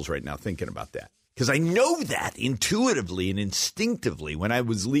got chills right now thinking about that. Because I know that intuitively and instinctively. When I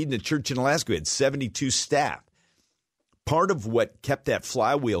was leading a church in Alaska, we had 72 staff. Part of what kept that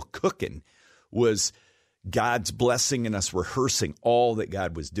flywheel cooking was God's blessing and us rehearsing all that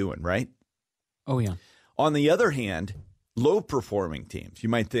God was doing, right? Oh, yeah. On the other hand, low-performing teams, you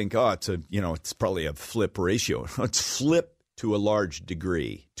might think, it's probably a flip ratio. It's flip to a larger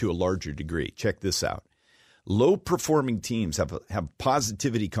degree. Check this out. Low-performing teams have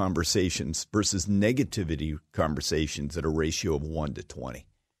positivity conversations versus negativity conversations at a ratio of 1-to-20.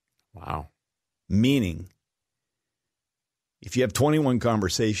 Wow. Meaning, if you have 21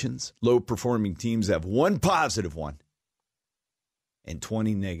 conversations, low-performing teams have 1 positive one and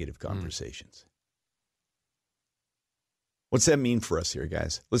 20 negative conversations. What's that mean for us here,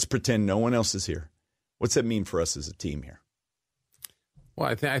 guys? Let's pretend no one else is here. What's that mean for us as a team here?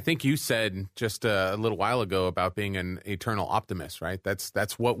 Well, I think you said just a little while ago about being an eternal optimist, right?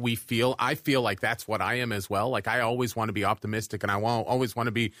 That's what we feel. I feel like that's what I am as well. Like I always want to be optimistic, and I always want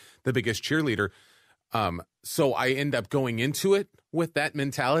to be the biggest cheerleader. So I end up going into it with that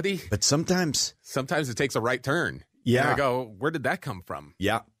mentality. But sometimes it takes a right turn. Yeah. And I go, where did that come from?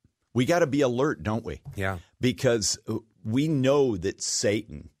 Yeah. We got to be alert, don't we? Yeah. Because we know that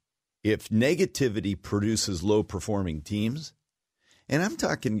Satan, if negativity produces low-performing teams, and I'm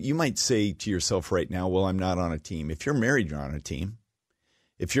talking, you might say to yourself right now, well, I'm not on a team. If you're married, you're on a team.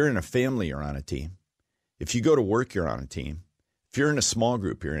 If you're in a family, you're on a team. If you go to work, you're on a team. If you're in a small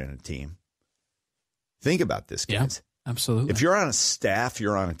group, you're in a team. Think about this, guys. Yeah, absolutely. If you're on a staff,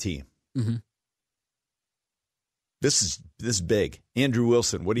 you're on a team. Mm-hmm. This is big. Andrew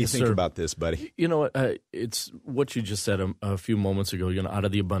Wilson, what do you think about this, buddy? You know what? It's what you just said a few moments ago. Out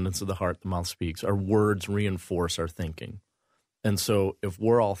of the abundance of the heart, the mouth speaks. Our words reinforce our thinking. And so if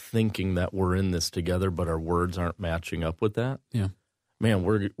we're all thinking that we're in this together, but our words aren't matching up with that, man,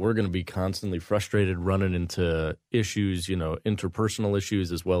 we're going to be constantly frustrated, running into issues, interpersonal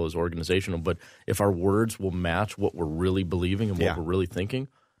issues as well as organizational. But if our words will match what we're really believing and what we're really thinking,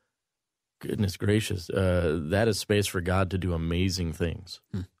 goodness gracious, that is space for God to do amazing things.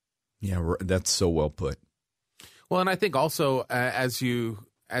 Yeah, that's so well put. Well, and I think also as you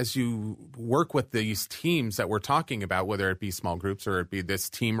work with these teams that we're talking about, whether it be small groups or it be this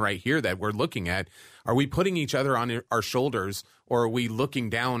team right here that we're looking at, are we putting each other on our shoulders, or are we looking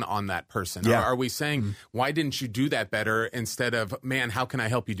down on that person? Yeah. Are we saying, why didn't you do that better, instead of, man, how can I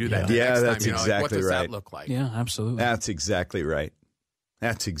help you do that next time? That's exactly what does right. that look like? Yeah, absolutely. That's exactly right.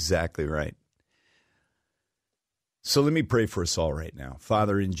 That's exactly right. So let me pray for us all right now.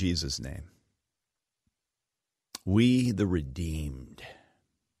 Father, in Jesus' name, we the redeemed,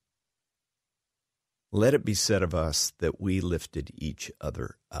 let it be said of us that we lifted each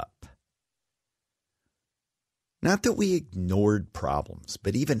other up. Not that we ignored problems,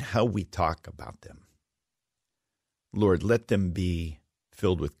 but even how we talk about them. Lord, let them be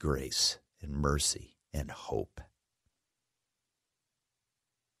filled with grace and mercy and hope.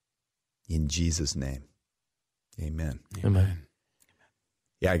 In Jesus' name, amen. Amen.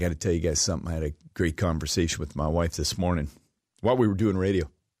 Yeah, I got to tell you guys something. I had a great conversation with my wife this morning while we were doing radio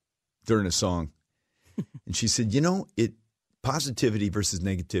during a song. And she said, positivity versus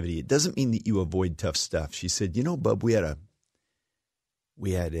negativity, it doesn't mean that you avoid tough stuff. She said, Bub, we had a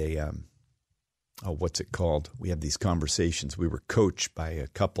what's it called? We have these conversations. We were coached by a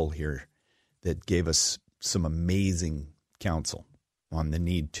couple here that gave us some amazing counsel on the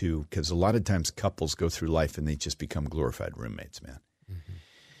need to, because a lot of times couples go through life and they just become glorified roommates, man. Mm-hmm.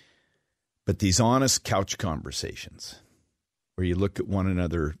 But these honest couch conversations where you look at one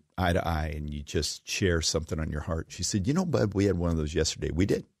another eye to eye and you just share something on your heart. She said, Bud, we had one of those yesterday. We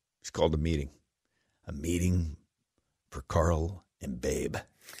did. It's called a meeting for Carl and Babe.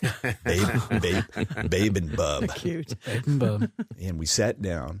 Babe and Bub. Cute. Babe and Bub. And we sat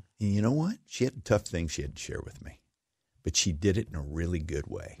down, and you know what? She had a tough thing she had to share with me, but she did it in a really good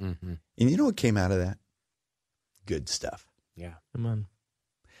way. Mm-hmm. And you know what came out of that? Good stuff. Yeah. Come on.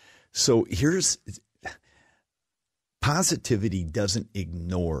 So positivity doesn't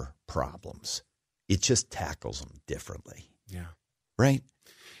ignore problems. It just tackles them differently. Yeah. Right?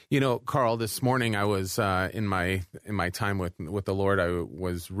 Carl, this morning I was in my time with the Lord, I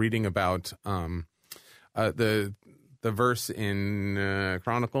was reading about the verse in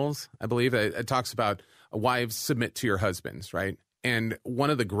Chronicles, I believe. It talks about wives submit to your husbands, right? And one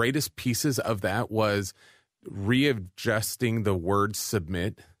of the greatest pieces of that was readjusting the word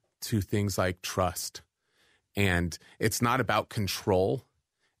submit to things like trust. And it's not about control.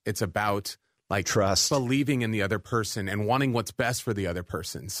 It's about trust, believing in the other person and wanting what's best for the other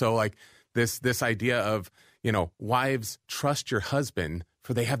person. So this idea of, wives, trust your husband,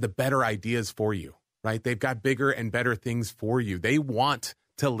 for they have the better ideas for you, right? They've got bigger and better things for you. They want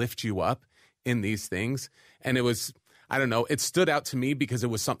to lift you up in these things. And it was, I don't know, it stood out to me because it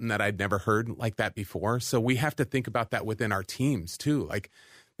was something that I'd never heard like that before. So we have to think about that within our teams too.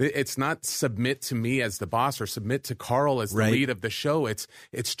 It's not submit to me as the boss or submit to Carl as the lead of the show. It's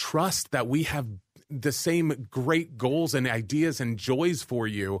trust that we have the same great goals and ideas and joys for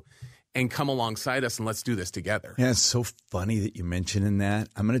you, and come alongside us and let's do this together. Yeah, it's so funny that you're mentioning that.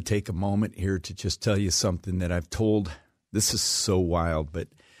 I'm going to take a moment here to just tell you something that I've told. This is so wild, but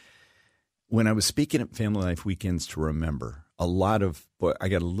when I was speaking at Family Life Weekends to Remember, I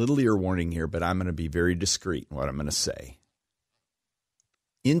got a little ear warning here, but I'm going to be very discreet in what I'm going to say.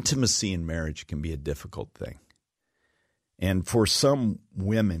 Intimacy in marriage can be a difficult thing. And for some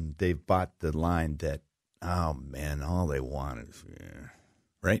women, they've bought the line that, oh man, all they want is,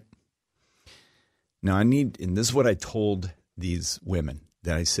 right? Now and this is what I told these women,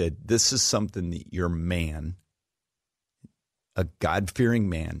 that I said, this is something that your man, a God-fearing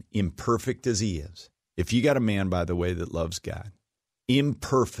man, imperfect as he is. If you got a man, by the way, that loves God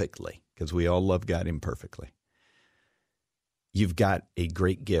imperfectly, because we all love God imperfectly, you've got a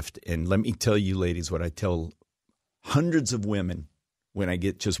great gift. And let me tell you, ladies, what I tell hundreds of women when I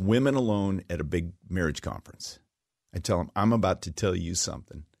get just women alone at a big marriage conference. I tell them, I'm about to tell you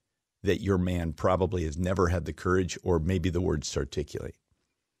something that your man probably has never had the courage or maybe the words to articulate.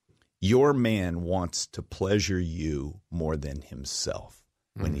 Your man wants to pleasure you more than himself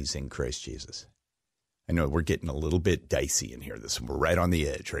when he's in Christ Jesus. I know we're getting a little bit dicey in here. We're right on the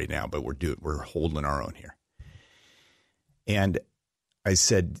edge right now, but we're holding our own here. And I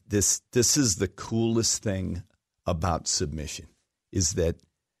said, this is the coolest thing about submission, is that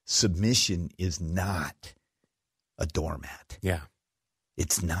submission is not a doormat. Yeah.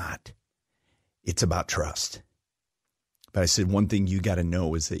 It's not. It's about trust. But I said, one thing you got to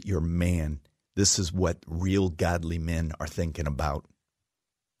know is that your man, this is what real godly men are thinking about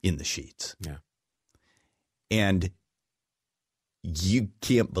in the sheets. Yeah. And you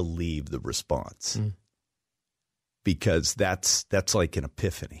can't believe the response because that's like an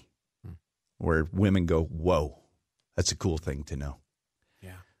epiphany where women go, whoa, that's a cool thing to know.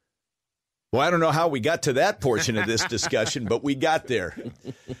 Yeah. Well, I don't know how we got to that portion of this discussion, but we got there.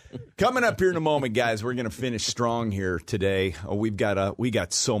 Coming up here in a moment, guys, we're going to finish strong here today. Oh, we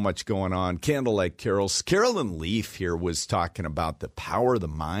got so much going on. Candlelight Carols. Carolyn Leaf here was talking about the power of the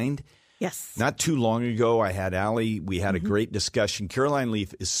mind. Yes. Not too long ago, I had Allie. We had a great discussion. Caroline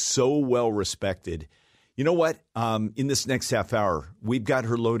Leaf is so well respected. You know what? In this next half hour, we've got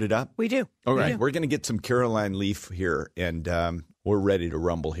her loaded up. We do. All right. We're going to get some Caroline Leaf here, and we're ready to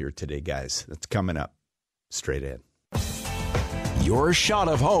rumble here today, guys. That's coming up straight ahead. Your shot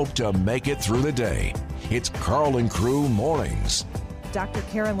of hope to make it through the day. It's Carl and Crew Mornings. Dr.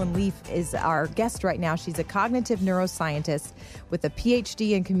 Carolyn Leaf is our guest right now. She's a cognitive neuroscientist with a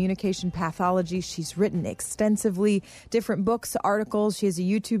PhD in communication pathology. She's written extensively, different books, articles. She has a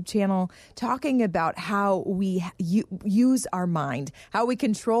YouTube channel talking about how we use our mind, how we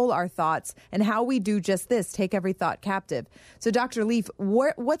control our thoughts, and how we do just this, take every thought captive. So, Dr. Leaf,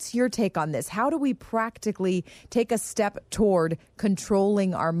 what's your take on this? How do we practically take a step toward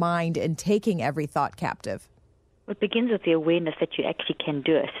controlling our mind and taking every thought captive? It begins with the awareness that you actually can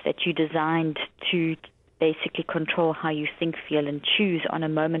do it, that you're designed to basically control how you think, feel, and choose on a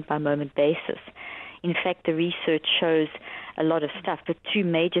moment-by-moment basis. In fact, the research shows a lot of stuff, but two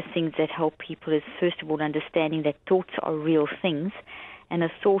major things that help people is, first of all, understanding that thoughts are real things, and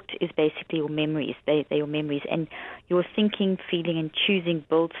a thought is basically your memories. They're your memories, and your thinking, feeling, and choosing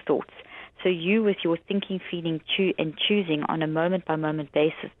builds thoughts. So you, with your thinking, feeling, and choosing on a moment-by-moment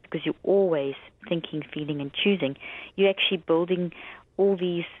basis, because you're always thinking, feeling, and choosing, you're actually building all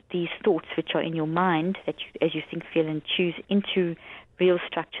these thoughts which are in your mind that you, as you think, feel, and choose, into real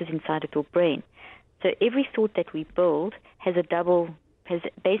structures inside of your brain. So every thought that we build has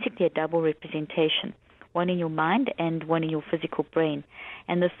basically a double representation, one in your mind and one in your physical brain.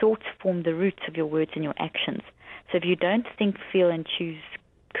 And the thoughts form the roots of your words and your actions. So if you don't think, feel, and choose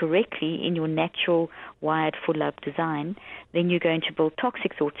correctly in your natural wired for love design, then you're going to build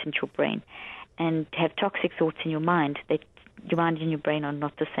toxic thoughts into your brain and have toxic thoughts in your mind. Your mind and your brain are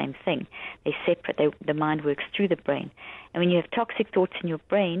not the same thing. They're separate. The mind works through the brain. And when you have toxic thoughts in your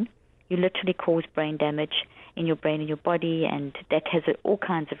brain, you literally cause brain damage in your brain and your body, and that has all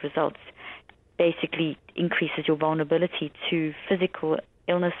kinds of results. Basically increases your vulnerability to physical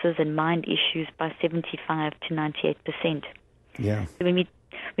illnesses and mind issues by 75 to 98%. Yeah. So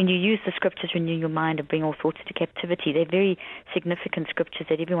when you use the scriptures, renew your mind and bring all thoughts to captivity, they're very significant scriptures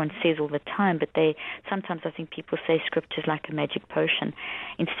that everyone says all the time, but sometimes I think people say scriptures like a magic potion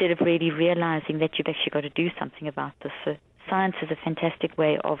instead of really realizing that you've actually got to do something about this. So science is a fantastic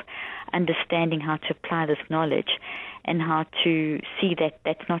way of understanding how to apply this knowledge and how to see that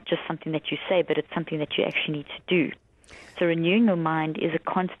that's not just something that you say, but it's something that you actually need to do. So renewing your mind is a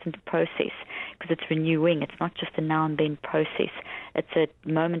constant process because it's renewing. It's not just a now and then process. It's a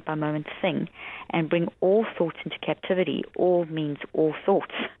moment-by-moment thing. And bring all thoughts into captivity. All means all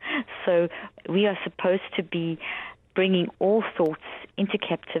thoughts. So we are supposed to be bringing all thoughts into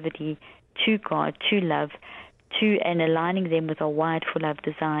captivity to God, to love, and aligning them with our wired for love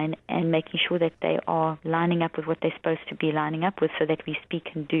design and making sure that they are lining up with what they're supposed to be lining up with so that we speak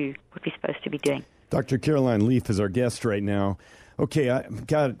and do what we're supposed to be doing. Dr. Caroline Leaf is our guest right now. Okay, I've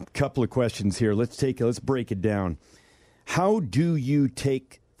got a couple of questions here. Let's break it down. How do you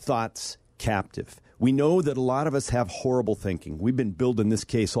take thoughts captive? We know that a lot of us have horrible thinking. We've been building this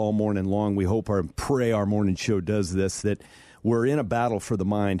case all morning long. We hope pray our morning show does this, that we're in a battle for the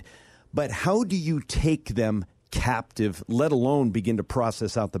mind. But how do you take them captive, let alone begin to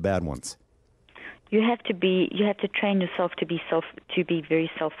process out the bad ones? You have to train yourself to be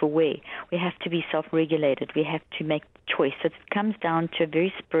very self-aware. We have to be self-regulated. We have to make choice. So it comes down to a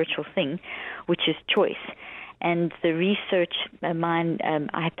very spiritual thing, which is choice. And the research, I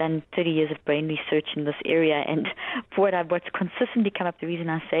have done 30 years of brain research in this area, and what's consistently come up, the reason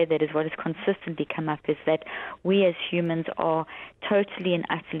I say that is what has consistently come up is that we as humans are totally and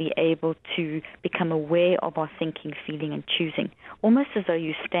utterly able to become aware of our thinking, feeling, and choosing, almost as though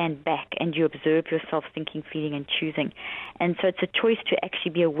you stand back and you observe yourself thinking, feeling, and choosing. And so it's a choice to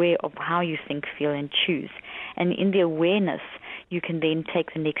actually be aware of how you think, feel, and choose. And in the awareness, you can then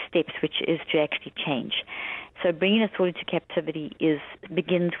take the next steps, which is to actually change. So bringing a thought into captivity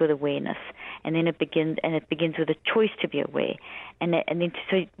begins with awareness, and then it begins with a choice to be aware, and then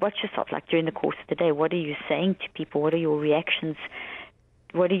so watch yourself. Like during the course of the day, what are you saying to people? What are your reactions?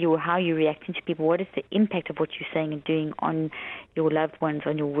 How are you reacting to people? What is the impact of what you're saying and doing on your loved ones,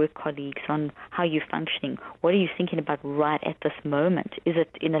 on your work colleagues, on how you're functioning? What are you thinking about right at this moment? Is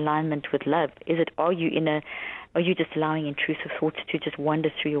it in alignment with love? Are you just allowing intrusive thoughts to just wander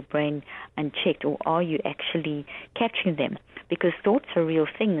through your brain unchecked, or are you actually capturing them? Because thoughts are real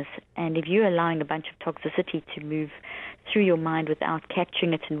things, and if you're allowing a bunch of toxicity to move through your mind without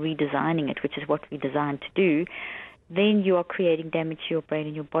capturing it and redesigning it, which is what we designed to do, then you are creating damage to your brain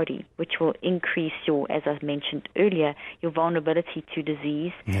and your body, which will increase as I mentioned earlier, your vulnerability to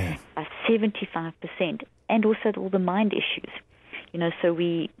disease by 75%, and also all the mind issues. So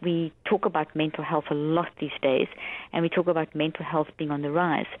we talk about mental health a lot these days, and we talk about mental health being on the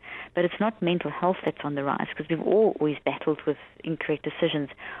rise. But it's not mental health that's on the rise, because we've always battled with incorrect decisions.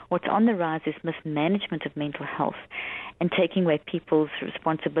 What's on the rise is mismanagement of mental health and taking away people's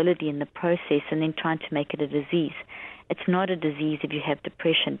responsibility in the process and then trying to make it a disease. It's not a disease if you have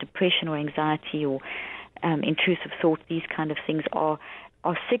depression or anxiety or intrusive thoughts. These kind of things are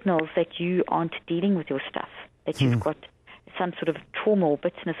signals that you aren't dealing with your stuff, that you've got some sort of trauma or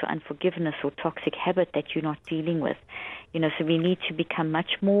bitterness or unforgiveness or toxic habit that you're not dealing with. So we need to become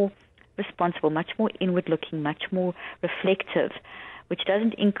much more responsible, much more inward-looking, much more reflective, which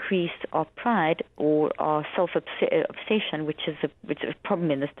doesn't increase our pride or our self-obsession, which is a problem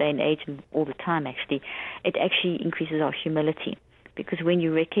in this day and age and all the time, actually. It actually increases our humility. Because when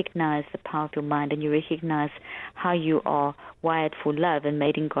you recognize the power of your mind and you recognize how you are wired for love and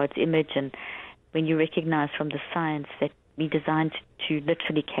made in God's image, and when you recognize from the science that we designed to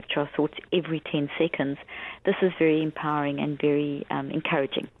literally capture our thoughts every 10 seconds, this is very empowering and very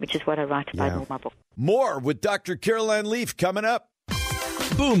encouraging, which is what I write about in my book. More with Dr. Caroline Leaf coming up.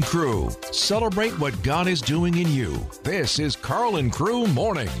 Boom Crew, celebrate what God is doing in you. This is Carl and Crew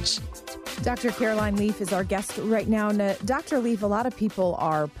Mornings. Dr. Caroline Leaf is our guest right now. Now, Dr. Leaf, a lot of people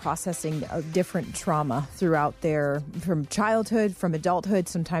are processing different trauma throughout from childhood, from adulthood.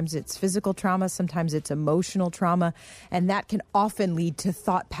 Sometimes it's physical trauma, sometimes it's emotional trauma, and that can often lead to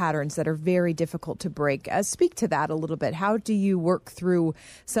thought patterns that are very difficult to break. Speak to that a little bit. How do you work through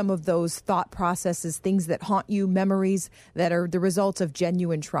some of those thought processes, things that haunt you, memories that are the results of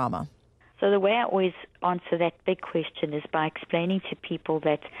genuine trauma? So the way I always answer that big question is by explaining to people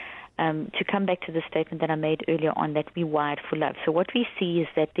that to come back to the statement that I made earlier on, that we're wired for love. So what we see is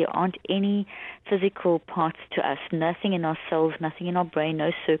that there aren't any physical parts to us, nothing in our cells, nothing in our brain, no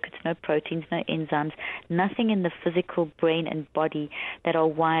circuits, no proteins, no enzymes, nothing in the physical brain and body that are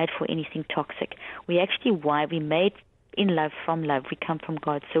wired for anything toxic. We made in love, from love. We come from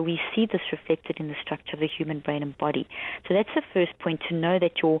God. So we see this reflected in the structure of the human brain and body. So that's the first point, to know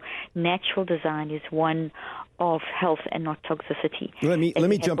that your natural design is one of health and not toxicity. Let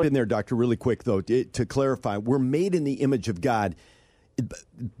me jump in there, Doctor, really quick, though, to clarify. We're made in the image of God,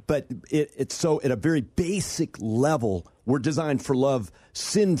 but it's so at a very basic level, we're designed for love.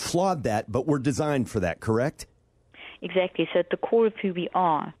 Sin flawed that, but we're designed for that, correct? Exactly. So at the core of who we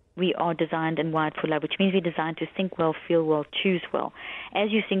are designed and wired for love, which means we're designed to think well, feel well, choose well. As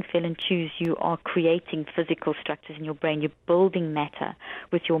you think, feel, and choose, you are creating physical structures in your brain. You're building matter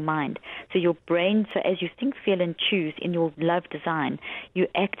with your mind. So your brain, as you think, feel, and choose in your love design, you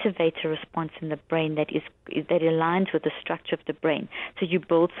activate a response in the brain that aligns with the structure of the brain. So you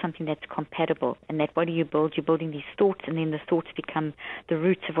build something that's compatible. And that, what do you build? You're building these thoughts, and then the thoughts become the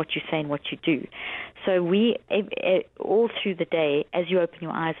roots of what you say and what you do. So we, all through the day, as you open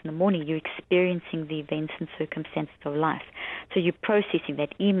your eyes in the morning, you're experiencing the events and circumstances of life. So you're processing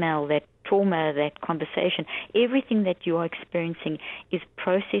that email, that trauma, that conversation. Everything that you are experiencing is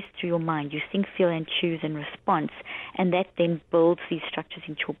processed through your mind. You think, feel, and choose in response, and that then builds these structures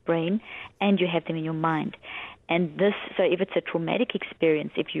into your brain, and you have them in your mind. And so if it's a traumatic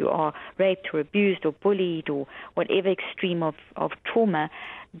experience, if you are raped or abused or bullied or whatever extreme of trauma,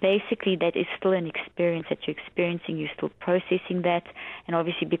 basically that is still an experience that you're experiencing. You're still processing that, and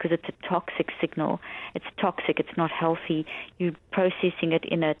obviously because it's a toxic signal, it's toxic, it's not healthy, you're processing it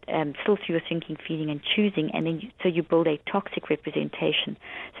in a still through your thinking, feeling, and choosing, and then so you build a toxic representation.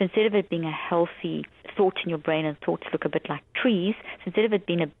 So instead of it being a healthy thought in your brain, and thoughts look a bit like trees, so instead of it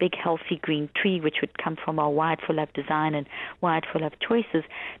being a big healthy green tree which would come from our wired for love design and wired for love choices,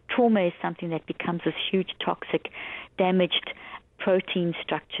 trauma is something that becomes this huge toxic, damaged, protein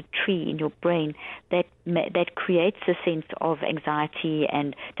structured tree in your brain that creates a sense of anxiety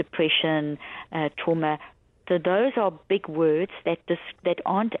and depression, trauma. So those are big words that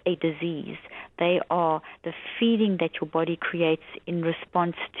aren't a disease. They are the feeling that your body creates in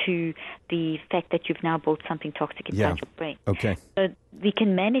response to the fact that you've now built something toxic inside your brain. Okay. So we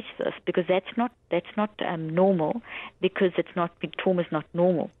can manage this because that's not normal, because trauma is not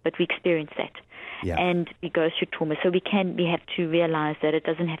normal, but we experience that. Yeah. And we go through trauma. So we have to realize that it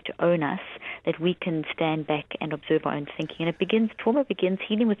doesn't have to own us, that we can stand back and observe our own thinking. And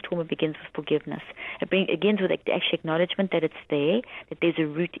healing with trauma begins with forgiveness. It begins with the actual acknowledgement that it's there, that there's a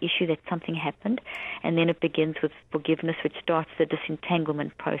root issue, that something happened, and then it begins with forgiveness, which starts the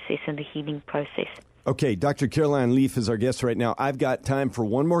disentanglement process and the healing process. Okay, Dr. Caroline Leaf is our guest right now. I've got time for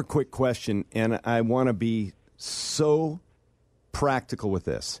one more quick question, and I want to be so practical with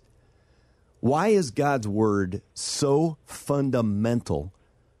this. Why is God's Word so fundamental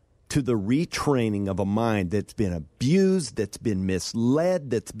to the retraining of a mind that's been abused, that's been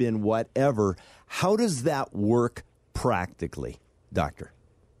misled, that's been whatever? How does that work practically, Doctor?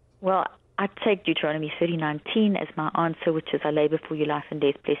 Well, I take Deuteronomy 30:19 as my answer, which is, I lay before you life and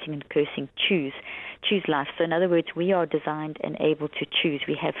death, blessing and cursing. Choose life. So in other words, we are designed and able to choose.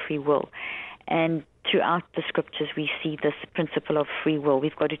 We have free will. And throughout the scriptures, we see this principle of free will.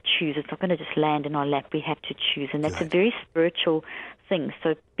 We've got to choose. It's not going to just land in our lap. We have to choose. And that's a very spiritual thing.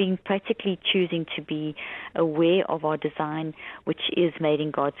 So being practically choosing to be aware of our design, which is made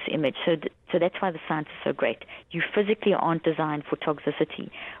in God's image. So that's why the science is so great. You physically aren't designed for toxicity.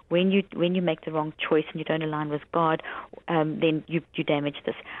 When you make the wrong choice and you don't align with God, then you damage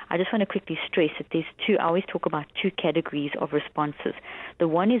this. I just want to quickly stress that I always talk about two categories of responses. The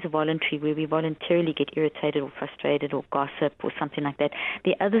one is voluntary, where we voluntarily get irritated or frustrated or gossip or something like that.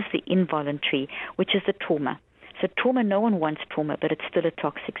 The other is the involuntary, which is the trauma. So trauma, no one wants trauma, but it's still a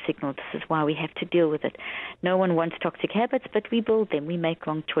toxic signal. This is why we have to deal with it. No one wants toxic habits, but we build them. We make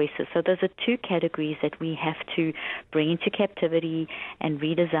wrong choices. So those are two categories that we have to bring into captivity and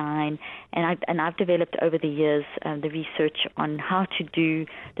redesign. And I've developed over the years the research on how to do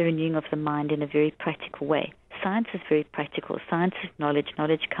the renewing of the mind in a very practical way. Science is very practical. Science is knowledge.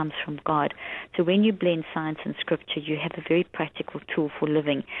 Knowledge comes from God. So when you blend science and scripture, you have a very practical tool for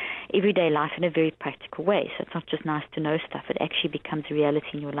living everyday life in a very practical way. So it's not just nice to know stuff. It actually becomes a reality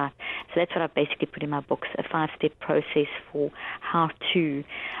in your life. So that's what I basically put in my books, a 5-step process for how to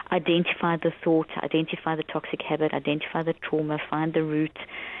identify the thought, identify the toxic habit, identify the trauma, find the root,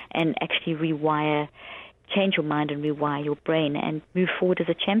 and actually change your mind and rewire your brain and move forward as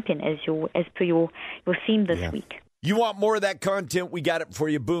a champion as per your theme this week. You want more of that content? We got it for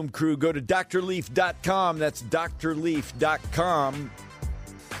you, Boom Crew. Go to drleaf.com. That's drleaf.com.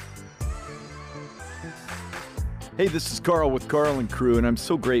 Hey, this is Carl with Carl and Crew, and I'm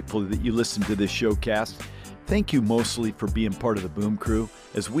so grateful that you listen to this showcast. Thank you mostly for being part of the Boom Crew.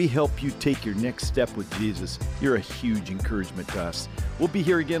 As we help you take your next step with Jesus, you're a huge encouragement to us. We'll be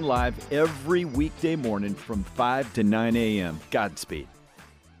here again live every weekday morning from 5 to 9 a.m. Godspeed.